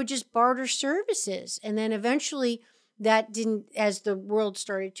 And you would just barter services. And then eventually that didn't, as the world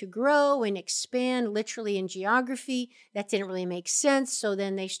started to grow and expand literally in geography, that didn't really make sense. So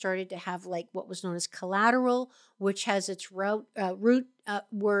then they started to have like what was known as collateral, which has its root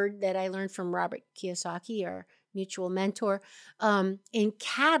word that I learned from Robert Kiyosaki, our mutual mentor, in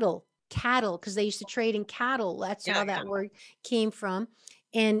cattle, because they used to trade in cattle. That's how that word came from.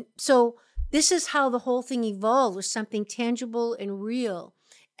 And so this is how the whole thing evolved, was something tangible and real.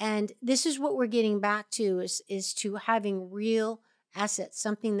 And this is what we're getting back to, is to having real assets,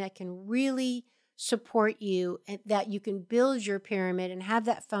 something that can really support you and that you can build your pyramid and have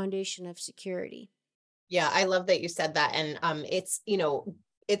that foundation of security. Yeah, I love that you said that. And it's,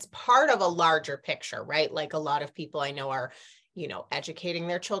 it's part of a larger picture, right? Like a lot of people I know are, educating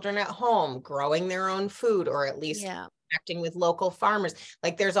their children at home, growing their own food, or at least connecting with local farmers.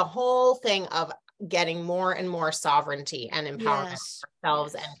 Like there's a whole thing of getting more and more sovereignty and empowerment for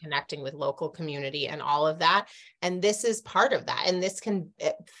ourselves and connecting with local community and all of that. And this is part of that. And this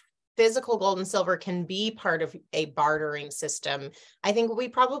physical gold and silver can be part of a bartering system. I think we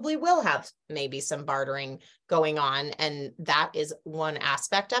probably will have maybe some bartering going on, and that is one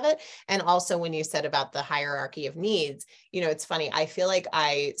aspect of it. And also when you said about the hierarchy of needs, it's funny. I feel like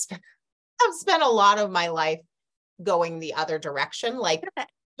I've spent a lot of my life going the other direction, like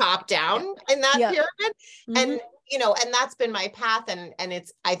top down in that pyramid. And, and that's been my path. And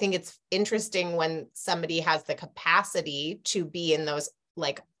I think it's interesting when somebody has the capacity to be in those,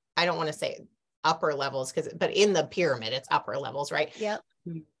 like, I don't want to say upper levels but in the pyramid, it's upper levels, right? Yep.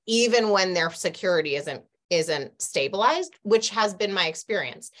 Even when their security isn't stabilized, which has been my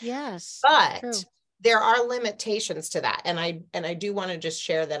experience. Yes. But there are limitations to that. And I do want to just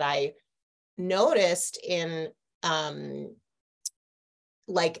share that I noticed in,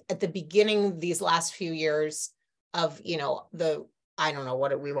 like at the beginning, these last few years of, I don't know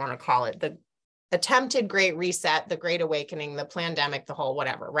what we want to call it, the attempted great reset, the great awakening, the pandemic, the whole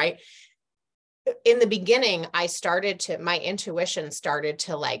whatever, right? In the beginning, my intuition started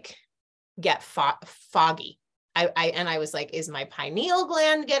to like get foggy. I was like, is my pineal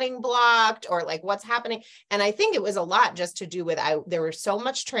gland getting blocked, or like what's happening? And I think it was a lot just to do with, there was so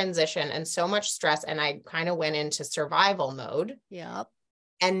much transition and so much stress, and I kind of went into survival mode. Yep.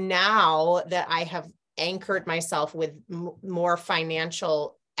 And now that I have anchored myself with more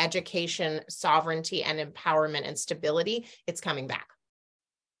financial education, sovereignty, and empowerment and stability, it's coming back.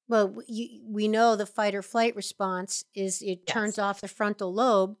 Well, we know the fight or flight response is it turns off the frontal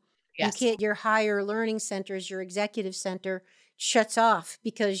lobe. You can't, your higher learning centers, your executive center shuts off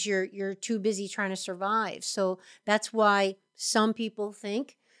because you're too busy trying to survive. So that's why some people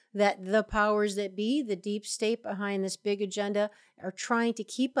think that the powers that be, the deep state behind this big agenda, are trying to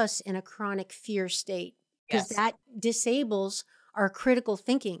keep us in a chronic fear state, because that disables our critical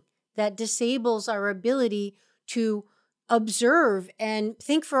thinking. That disables our ability to observe and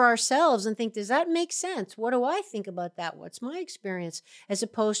think for ourselves and think, does that make sense? What do I think about that? What's my experience? As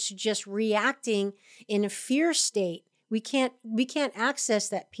opposed to just reacting in a fear state. We can't access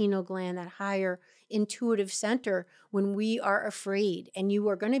that pineal gland, that higher intuitive center, when we are afraid. And you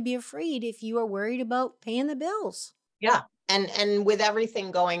are going to be afraid if you are worried about paying the bills. Yeah. And with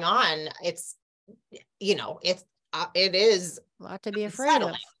everything going on, it is a lot to be afraid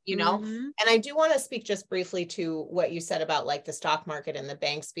of, And I do want to speak just briefly to what you said about like the stock market and the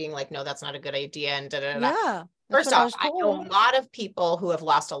banks being like, no, that's not a good idea. And Yeah. First off, I know a lot of people who have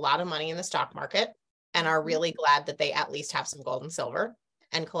lost a lot of money in the stock market and are really glad that they at least have some gold and silver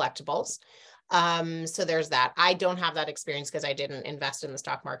and collectibles. So there's that. I don't have that experience because I didn't invest in the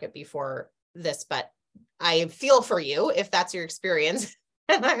stock market before this, but I feel for you if that's your experience.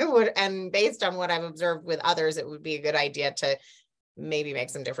 And based on what I've observed with others, it would be a good idea to maybe make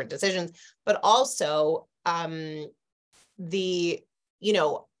some different decisions. But also, I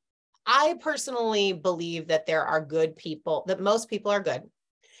personally believe that there are good people, that most people are good,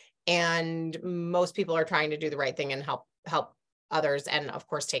 and most people are trying to do the right thing and help others, and of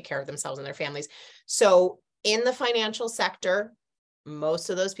course, take care of themselves and their families. So in the financial sector, most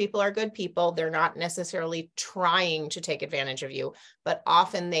of those people are good people. They're not necessarily trying to take advantage of you, but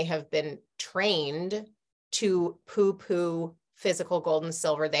often they have been trained to poo-poo physical gold and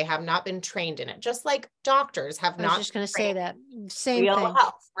silver. They have not been trained in it, just like doctors have I was not just going been to say trained that. in Same real thing.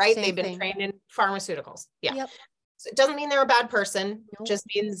 health, right? Same They've been thing. trained in pharmaceuticals. Yeah. Yep. So it doesn't mean they're a bad person. Nope. Just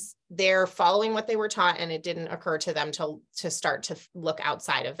means they're following what they were taught, and it didn't occur to them to start to look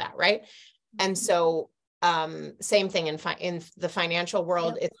outside of that, right? And so same thing in the financial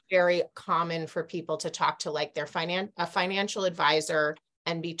world. Yep. It's very common for people to talk to like a financial advisor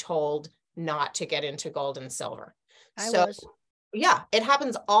and be told not to get into gold and silver. Yeah, it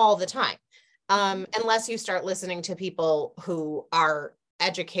happens all the time. Unless you start listening to people who are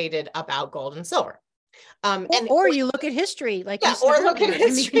educated about gold and silver. Or you look at history, like you said or earlier. look at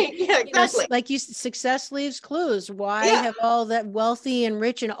history. I mean, yeah, exactly. like success leaves clues. Why Yeah. have all that wealthy and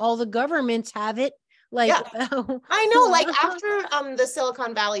rich and all the governments have it? Like, yeah. I know, like after the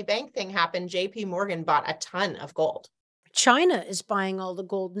Silicon Valley Bank thing happened, JP Morgan bought a ton of gold. China is buying all the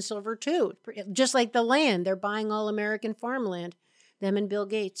gold and silver too. Just like the land, they're buying all American farmland, them and Bill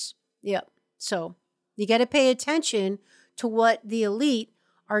Gates. Yeah. So you got to pay attention to what the elite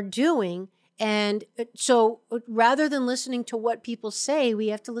are doing. And so rather than listening to what people say, we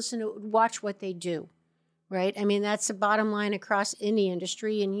have to watch what they do, right? I mean, that's the bottom line across any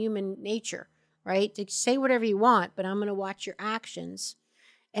industry and human nature, right? To say whatever you want, but I'm going to watch your actions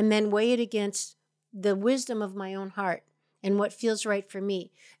and then weigh it against the wisdom of my own heart and what feels right for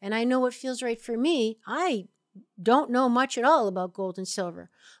me. And I know what feels right for me. I don't know much at all about gold and silver,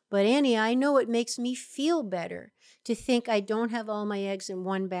 but Annie, I know it makes me feel better to think I don't have all my eggs in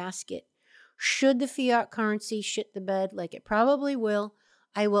one basket. Should the fiat currency shit the bed, like it probably will,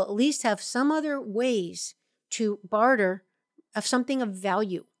 I will at least have some other ways to barter of something of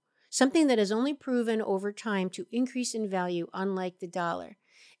value, something that has only proven over time to increase in value, unlike the dollar.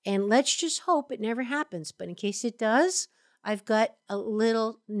 And let's just hope it never happens. But in case it does, I've got a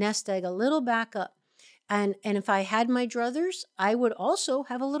little nest egg, a little backup. And if I had my druthers, I would also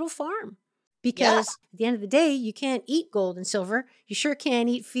have a little farm. Because at the end of the day, you can't eat gold and silver. You sure can't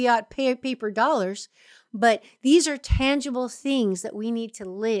eat fiat paper dollars. But these are tangible things that we need to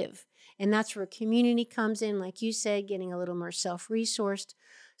live. And that's where community comes in, like you said, getting a little more self-resourced.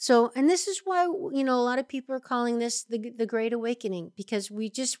 So, and this is why, a lot of people are calling this the Great Awakening, because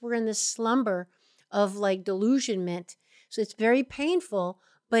we just were in this slumber of like delusionment. So it's very painful,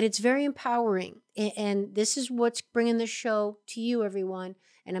 but it's very empowering. And this is what's bringing the show to you, everyone.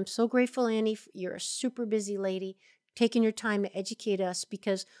 And I'm so grateful, Annie, you're a super busy lady, taking your time to educate us,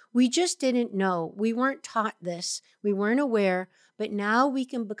 because we just didn't know. We weren't taught this. We weren't aware, but now we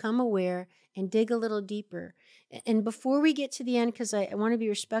can become aware and dig a little deeper. And before we get to the end, because I want to be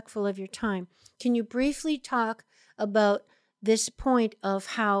respectful of your time, can you briefly talk about this point of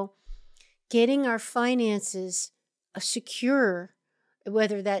how getting our finances secure,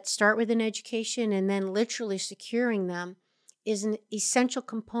 whether that start with an education and then literally securing them, is an essential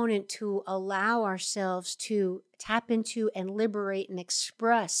component to allow ourselves to tap into and liberate and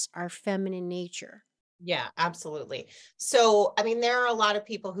express our feminine nature? Yeah, absolutely. So, I mean, there are a lot of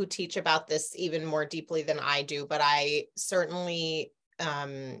people who teach about this even more deeply than I do, but I certainly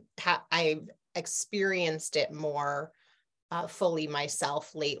I've experienced it more fully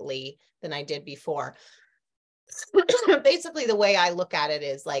myself lately than I did before. Basically, the way I look at it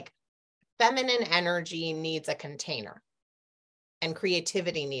is like feminine energy needs a container. And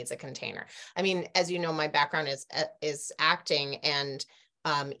creativity needs a container. I mean, as you know, my background is acting, and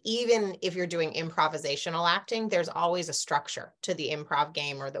even if you're doing improvisational acting, there's always a structure to the improv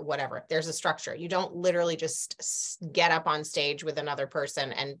game or the whatever. There's a structure. You don't literally just get up on stage with another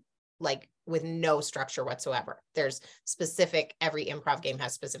person and like with no structure whatsoever. There's specific, every improv game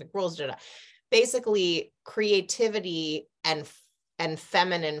has specific rules. Basically, creativity and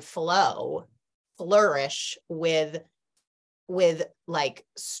feminine flourish with like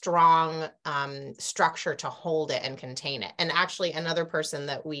strong structure to hold it and contain it. And actually another person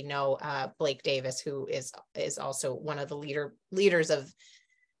that we know, Blake Davis, who is also one of the leaders of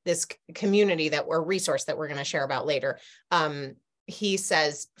this community resource that we're going to share about later. He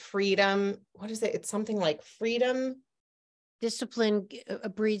says freedom, what is it? It's something like freedom. Discipline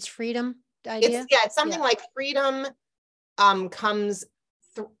breeds freedom idea. It's something like freedom comes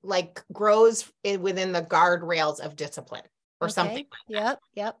grows within the guardrails of discipline. Or something like that.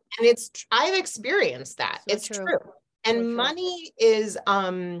 Yep. And I've experienced that. So it's true. And So money is,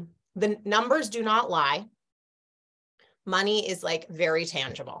 the numbers do not lie. Money is like very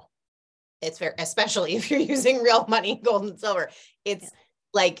tangible. It's very, especially if you're using real money, gold and silver. It's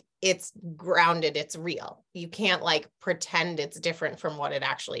like, it's grounded, it's real. You can't like pretend it's different from what it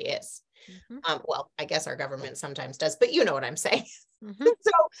actually is. Well, I guess our government sometimes does, but you know what I'm saying. Mm-hmm.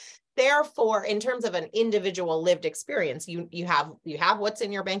 So therefore, in terms of an individual lived experience, you have what's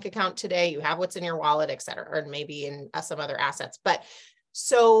in your bank account today, you have what's in your wallet, et cetera, or maybe in some other assets. But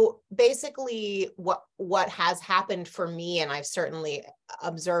so basically what has happened for me, and I've certainly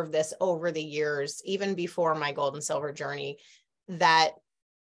observed this over the years, even before my gold and silver journey, that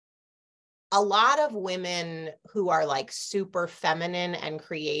a lot of women who are like super feminine and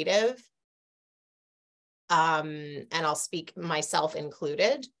creative, and I'll speak myself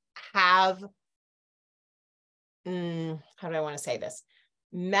included, have, how do I want to say this?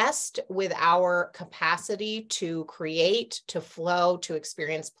 Messed with our capacity to create, to flow, to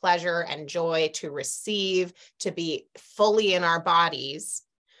experience pleasure and joy, to receive, to be fully in our bodies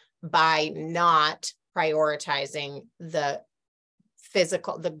by not prioritizing the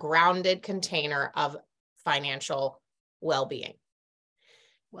physical, the grounded container of financial well-being.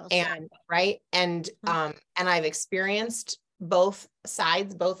 Well said. And right. And I've experienced both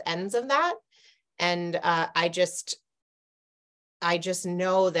sides, both ends of that. And I just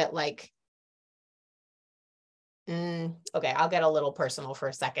know that, like, okay, I'll get a little personal for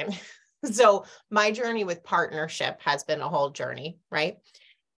a second. So my journey with partnership has been a whole journey, right?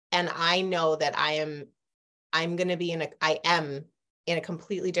 And I know that I am in a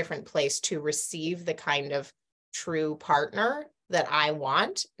completely different place to receive the kind of true partner that I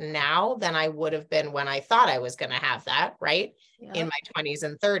want now than I would have been when I thought I was going to have that, right? Yep. In my 20s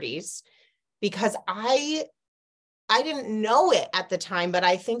and 30s, because I didn't know it at the time, but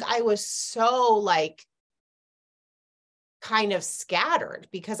I think I was so like kind of scattered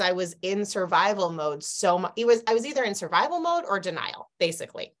because I was in survival mode so much. I was either in survival mode or denial,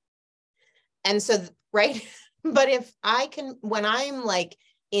 basically. And so, right. But if I can, when I'm like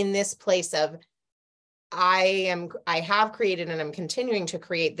in this place of, I have created and I'm continuing to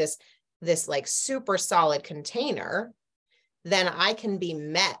create this like super solid container, then I can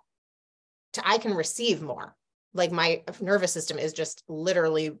be I can receive more. Like my nervous system is just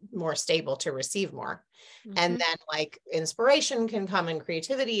literally more stable to receive more. Mm-hmm. And then like inspiration can come and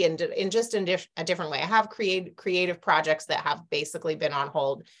creativity and in a different way. I have creative projects that have basically been on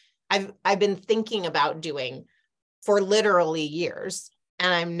hold. I've been thinking about doing for literally years.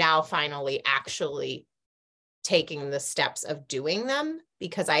 And I'm now finally actually taking the steps of doing them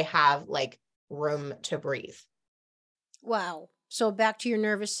because I have like room to breathe. Wow. So back to your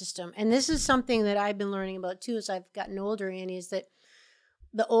nervous system. And this is something that I've been learning about too as I've gotten older, Annie, is that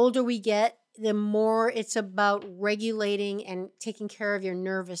the older we get, the more it's about regulating and taking care of your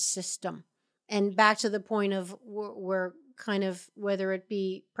nervous system. And back to the point of we're kind of, whether it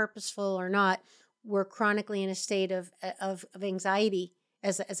be purposeful or not, we're chronically in a state of anxiety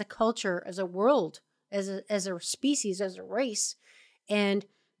as a culture, as a world, as a species, as a race. And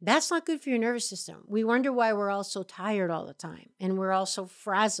that's not good for your nervous system. We wonder why we're all so tired all the time, and we're all so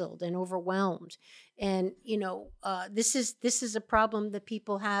frazzled and overwhelmed. And this is a problem that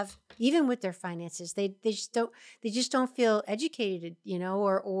people have even with their finances. They just don't feel educated,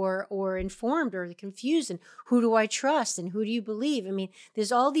 or informed, or confused. And who do I trust? And who do you believe? I mean,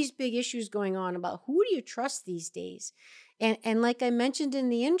 there's all these big issues going on about who do you trust these days. And like I mentioned in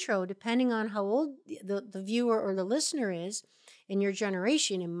the intro, depending on how old the viewer or the listener is in your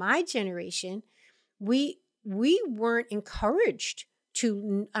generation, in my generation, we weren't encouraged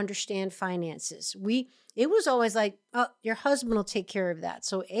to understand finances. It was always like, oh, your husband will take care of that.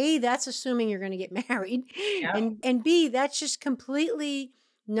 So A, that's assuming you're going to get married. Yeah. And B, that's just completely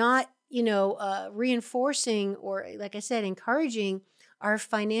not, reinforcing or, like I said, encouraging our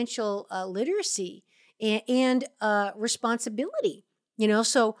financial literacy and responsibility,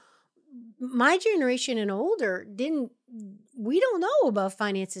 So my generation and older we don't know about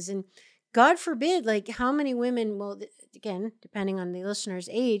finances. And God forbid, like how many women, well, again, depending on the listener's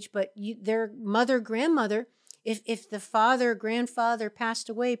age, but their mother, grandmother, if the father, grandfather passed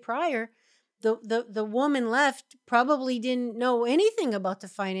away prior, the woman left probably didn't know anything about the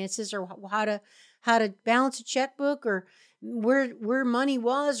finances or how to balance a checkbook or where money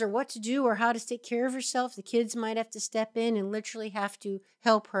was or what to do or how to take care of herself. The kids might have to step in and literally have to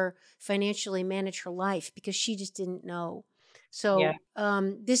help her financially manage her life because she just didn't know. So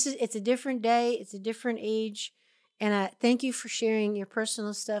it's a different day. It's a different age. And thank you for sharing your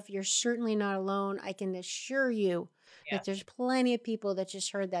personal stuff. You're certainly not alone. I can assure you that there's plenty of people that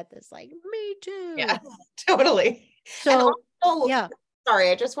just heard that's like, me too. Yeah, totally. So,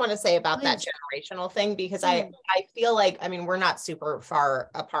 sorry, I just want to say about that generational thing, because I feel like, I mean, we're not super far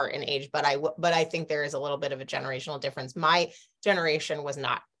apart in age, but I think there is a little bit of a generational difference. My generation was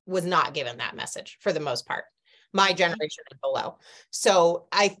not given that message for the most part. my generation and below. So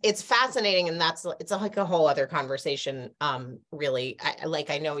it's fascinating. And it's like a whole other conversation. Really,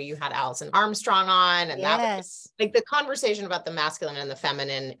 I know you had Alison Armstrong on, and yes. that like the conversation about the masculine and the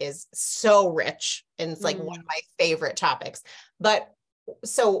feminine is so rich. And it's like one of my favorite topics. But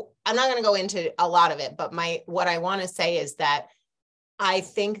so I'm not going to go into a lot of it, but what I want to say is that I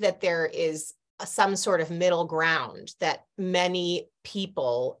think that there is some sort of middle ground that many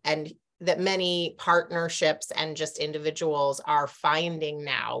people and that many partnerships and just individuals are finding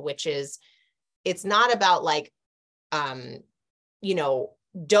now, which is, it's not about like, it's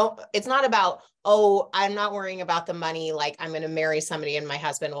not about, oh, I'm not worrying about the money. Like I'm going to marry somebody and my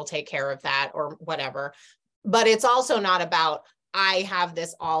husband will take care of that or whatever. But it's also not about, I have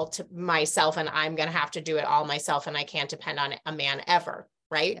this all to myself and I'm going to have to do it all myself and I can't depend on a man ever.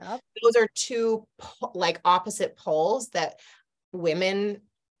 Right. Yep. Those are two like opposite poles that women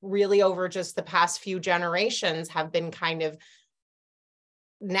really over just the past few generations have been kind of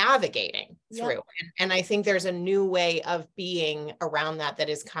navigating through. Yep. And I think there's a new way of being around that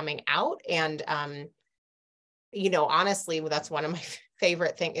is coming out. And, honestly, that's one of my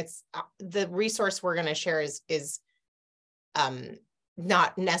favorite things. It's the resource we're going to share is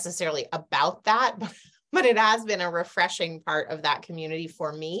not necessarily about that, but it has been a refreshing part of that community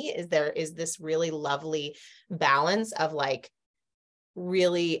for me. There is this really lovely balance of like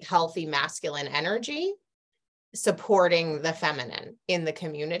really healthy masculine energy supporting the feminine in the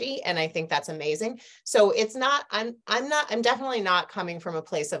community. And I think that's amazing. So it's not, I'm definitely not coming from a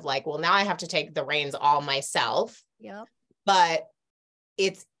place of like, well, now I have to take the reins all myself. Yep. But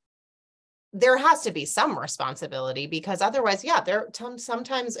there has to be some responsibility because otherwise, there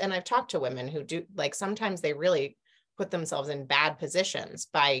sometimes, and I've talked to women who do, like, sometimes they really put themselves in bad positions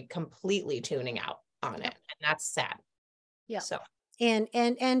by completely tuning out on it. And that's sad. Yeah. So.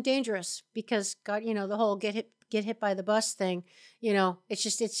 And dangerous because God, the whole get hit by the bus thing,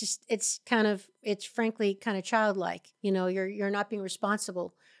 it's frankly kind of childlike. You're not being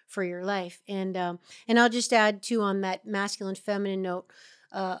responsible for your life. And I'll just add too on that masculine feminine note.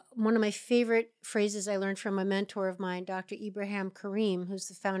 One of my favorite phrases I learned from a mentor of mine, Dr. Ibrahim Karim, who's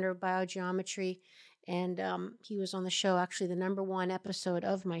the founder of biogeometry. And he was on the show. Actually, the number one episode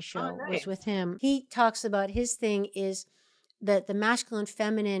of my show was with him. He talks about his thing is that the masculine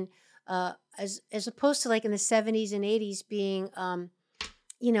feminine, as opposed to like in the 70s and 80s being,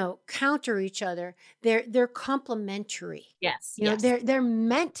 counter each other, they're complementary. Yes. They're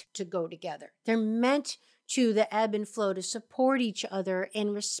meant to go together. They're meant to the ebb and flow to support each other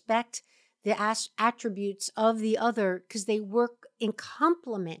and respect the attributes of the other because they work in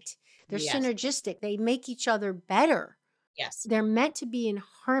complement. They're synergistic. They make each other better. Yes. They're meant to be in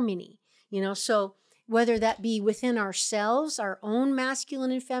harmony, so whether that be within ourselves, our own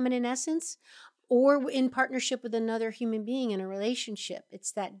masculine and feminine essence, or in partnership with another human being in a relationship.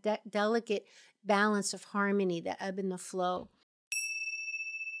 It's that delicate balance of harmony, the ebb and the flow.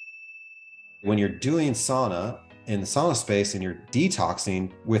 When you're doing sauna in the sauna space and you're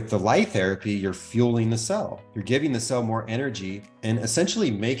detoxing with the light therapy, you're fueling the cell. You're giving the cell more energy and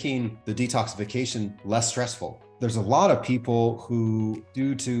essentially making the detoxification less stressful. There's a lot of people who,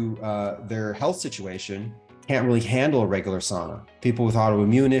 due to their health situation, can't really handle a regular sauna. People with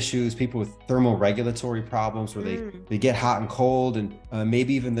autoimmune issues, people with thermoregulatory problems where they get hot and cold, and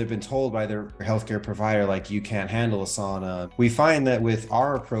maybe even they've been told by their healthcare provider, like, you can't handle a sauna. We find that with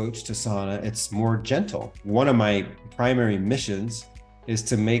our approach to sauna, it's more gentle. One of my primary missions is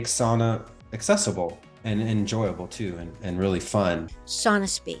to make sauna accessible and enjoyable too, and really fun. Sauna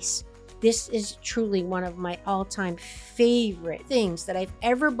space. This is truly one of my all-time favorite things that I've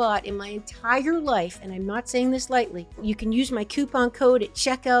ever bought in my entire life, and I'm not saying this lightly. You can use my coupon code at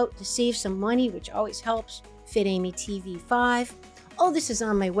checkout to save some money, which always helps. FitAmyTV5. All this is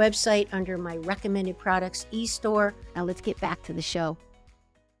on my website under my recommended products e-store. Now let's get back to the show.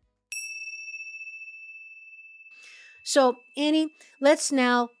 So Annie, let's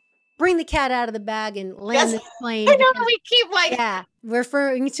now bring the cat out of the bag and land this plane. I know we keep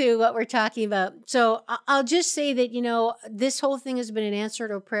referring to what we're talking about. So I'll just say that, this whole thing has been an answer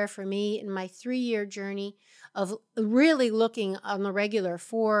to a prayer for me in my 3-year journey of really looking on the regular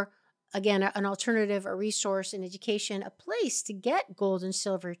for, again, an alternative, a resource, an education, a place to get gold and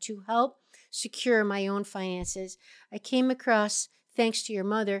silver to help secure my own finances. I came across, thanks to your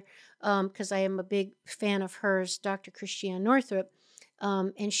mother, because I am a big fan of hers, Dr. Christiane Northrup,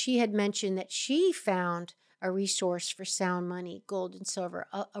 and she had mentioned that she found a resource for sound money, gold and silver,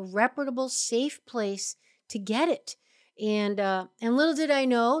 a reputable, safe place to get it. And little did I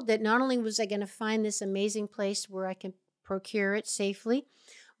know that not only was I going to find this amazing place where I can procure it safely,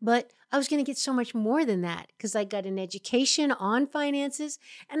 But I was going to get so much more than that because I got an education on finances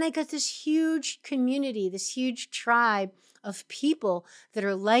and I got this huge community, this huge tribe of people that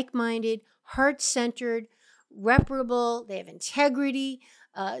are like-minded, heart-centered, reparable, they have integrity,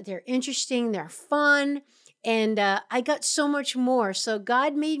 they're interesting, they're fun. And I got so much more. So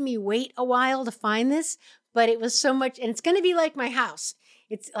God made me wait a while to find this, but it was so much, and it's going to be like my house.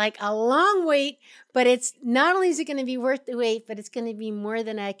 It's like a long wait, but it's not only is it going to be worth the wait, but it's going to be more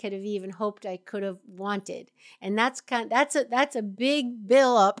than I could have even hoped I could have wanted. And that's a big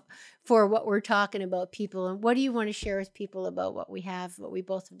bill up for what we're talking about, people. And what do you want to share with people about what we have, what we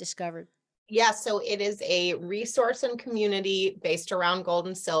both have discovered? Yeah, so it is a resource and community based around gold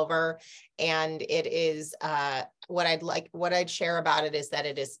and silver. And it is what I'd share about it is that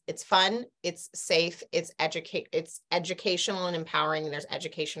it's fun, it's safe, it's educational and empowering. There's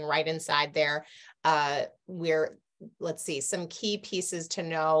education right inside there. Let's see, some key pieces to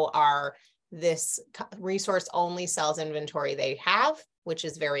know are this resource only sells inventory they have, which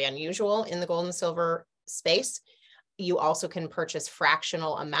is very unusual in the gold and silver space. You also can purchase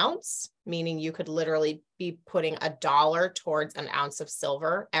fractional amounts, meaning you could literally be putting $1 towards an ounce of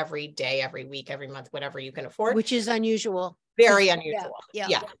silver every day, every week, every month, whatever you can afford. Which is unusual. Very unusual.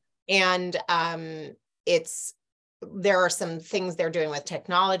 Yeah. And there are some things they're doing with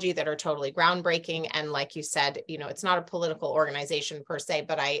technology that are totally groundbreaking. And like you said, it's not a political organization per se,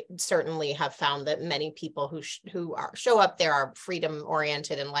 but I certainly have found that many people who show up there are freedom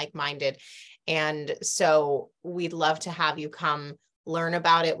oriented and like-minded. And so we'd love to have you come learn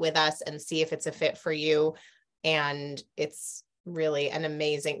about it with us and see if it's a fit for you. And it's really an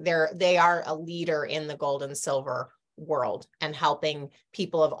amazing, they are a leader in the gold and silver world and helping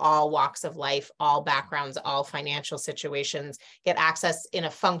people of all walks of life, all backgrounds, all financial situations get access in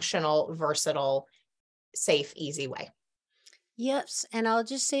a functional, versatile, safe, easy way. Yes. And I'll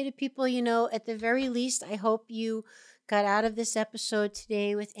just say to people, at the very least, I hope you got out of this episode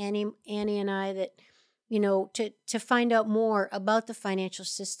today with Annie and I that, to find out more about the financial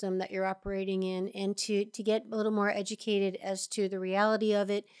system that you're operating in and to get a little more educated as to the reality of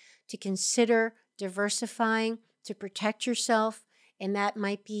it, to consider diversifying, to protect yourself. And that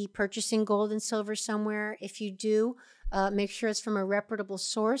might be purchasing gold and silver somewhere. If you do, make sure it's from a reputable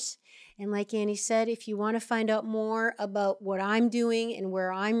source. And like Annie said, if you want to find out more about what I'm doing and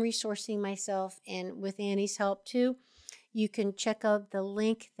where I'm resourcing myself, and with Annie's help too, you can check out the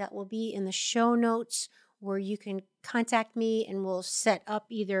link that will be in the show notes, where you can contact me and we'll set up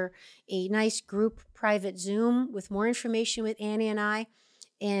either a nice group private Zoom with more information with Annie and I,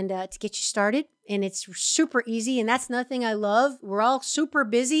 and to get you started. And it's super easy. And that's nothing I love. We're all super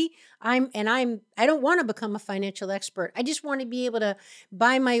busy. I don't want to become a financial expert. I just want to be able to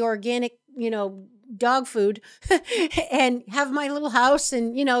buy my organic, dog food and have my little house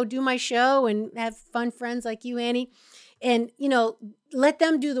and, do my show and have fun friends like you, Annie. And, let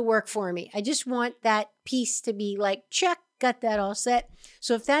them do the work for me. I just want that piece to be like, check, got that all set.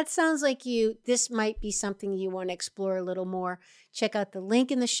 So if that sounds like you, this might be something you want to explore a little more. Check out the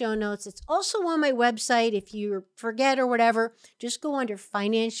link in the show notes. It's also on my website. If you forget or whatever, just go under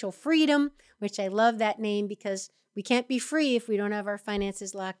Financial Freedom, which I love that name because we can't be free if we don't have our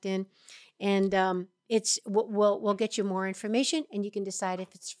finances locked in. And we'll get you more information and you can decide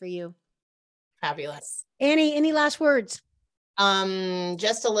if it's for you. Fabulous. Annie, any last words?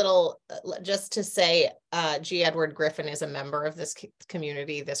 Just to say, G. Edward Griffin is a member of this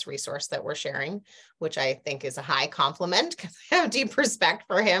community, this resource that we're sharing, which I think is a high compliment because I have deep respect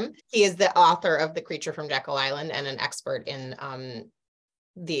for him. He is the author of The Creature from Jekyll Island and an expert in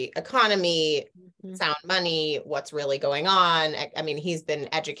the economy, sound money, what's really going on. I mean, he's been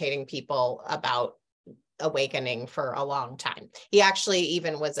educating people about awakening for a long time. He actually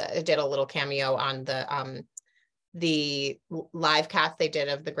even did a little cameo on the live cast they did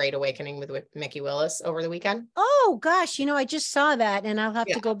of The Great Awakening with Mickey Willis over the weekend. Oh gosh, I just saw that and I'll have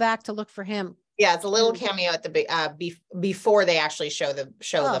to go back to look for him. Yeah, it's a little cameo at the before they actually show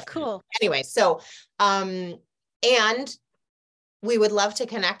the cool. Anyway, so and we would love to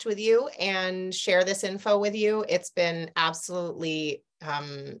connect with you and share this info with you. It's been absolutely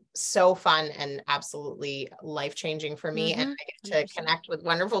so fun and absolutely life-changing for me. And I get to connect with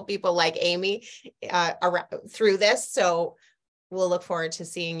wonderful people like Amy through this. So we'll look forward to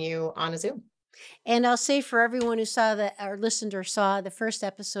seeing you on a Zoom. And I'll say for everyone who saw or listened or saw the first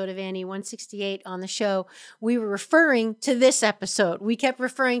episode of Annie 168 on the show, we were referring to this episode. We kept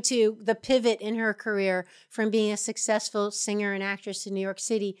referring to the pivot in her career from being a successful singer and actress in New York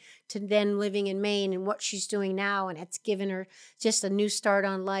City to then living in Maine and what she's doing now. And it's given her just a new start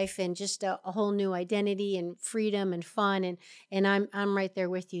on life and just a whole new identity and freedom and fun. And I'm right there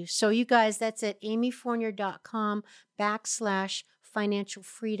with you. So you guys, that's at amyfournier.com/financial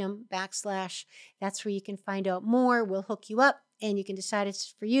freedom / that's where you can find out more. We'll hook you up and you can decide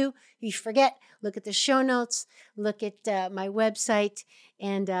it's for you. If you forget, look at the show notes, look at my website.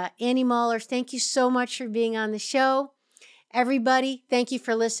 And Annie Moller, thank you so much for being on the show. Everybody, thank you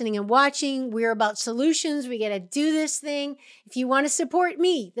for listening and watching. We're about solutions. We got to do this thing. If you want to support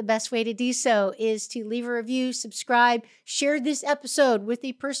me, the best way to do so is to leave a review, subscribe, share this episode with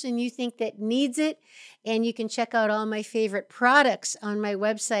a person you think that needs it. And you can check out all my favorite products on my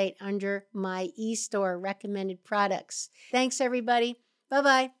website under my e-store recommended products. Thanks, everybody.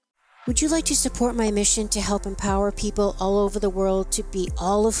 Bye-bye. Would you like to support my mission to help empower people all over the world to be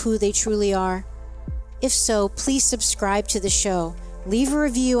all of who they truly are? If so, please subscribe to the show, leave a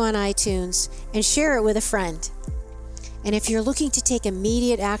review on iTunes, and share it with a friend. And if you're looking to take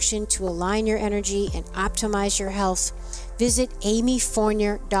immediate action to align your energy and optimize your health, visit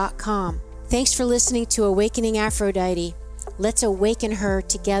amyfournier.com. Thanks for listening to Awakening Aphrodite. Let's awaken her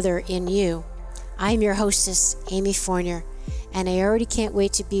together in you. I'm your hostess, Amy Fournier, and I already can't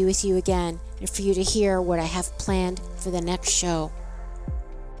wait to be with you again and for you to hear what I have planned for the next show.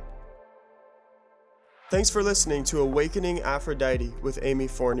 Thanks for listening to Awakening Aphrodite with Amy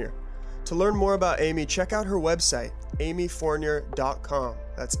Fournier. To learn more about Amy, check out her website, amyfournier.com.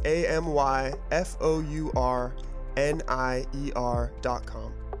 That's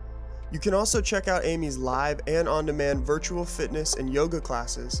amyfournier.com. You can also check out Amy's live and on-demand virtual fitness and yoga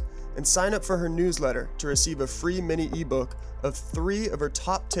classes, and sign up for her newsletter to receive a free mini ebook of 3 of her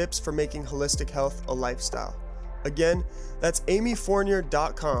top tips for making holistic health a lifestyle. Again, that's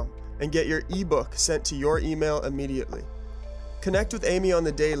amyfournier.com. and get your ebook sent to your email immediately. Connect with Amy on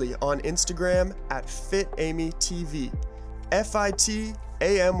the daily on Instagram at FitAmyTV,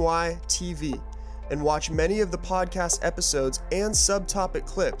 FITAMYTV, and watch many of the podcast episodes and subtopic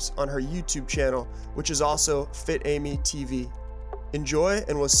clips on her YouTube channel, which is also FitAmyTV. Enjoy,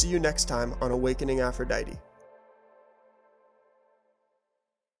 and we'll see you next time on Awakening Aphrodite.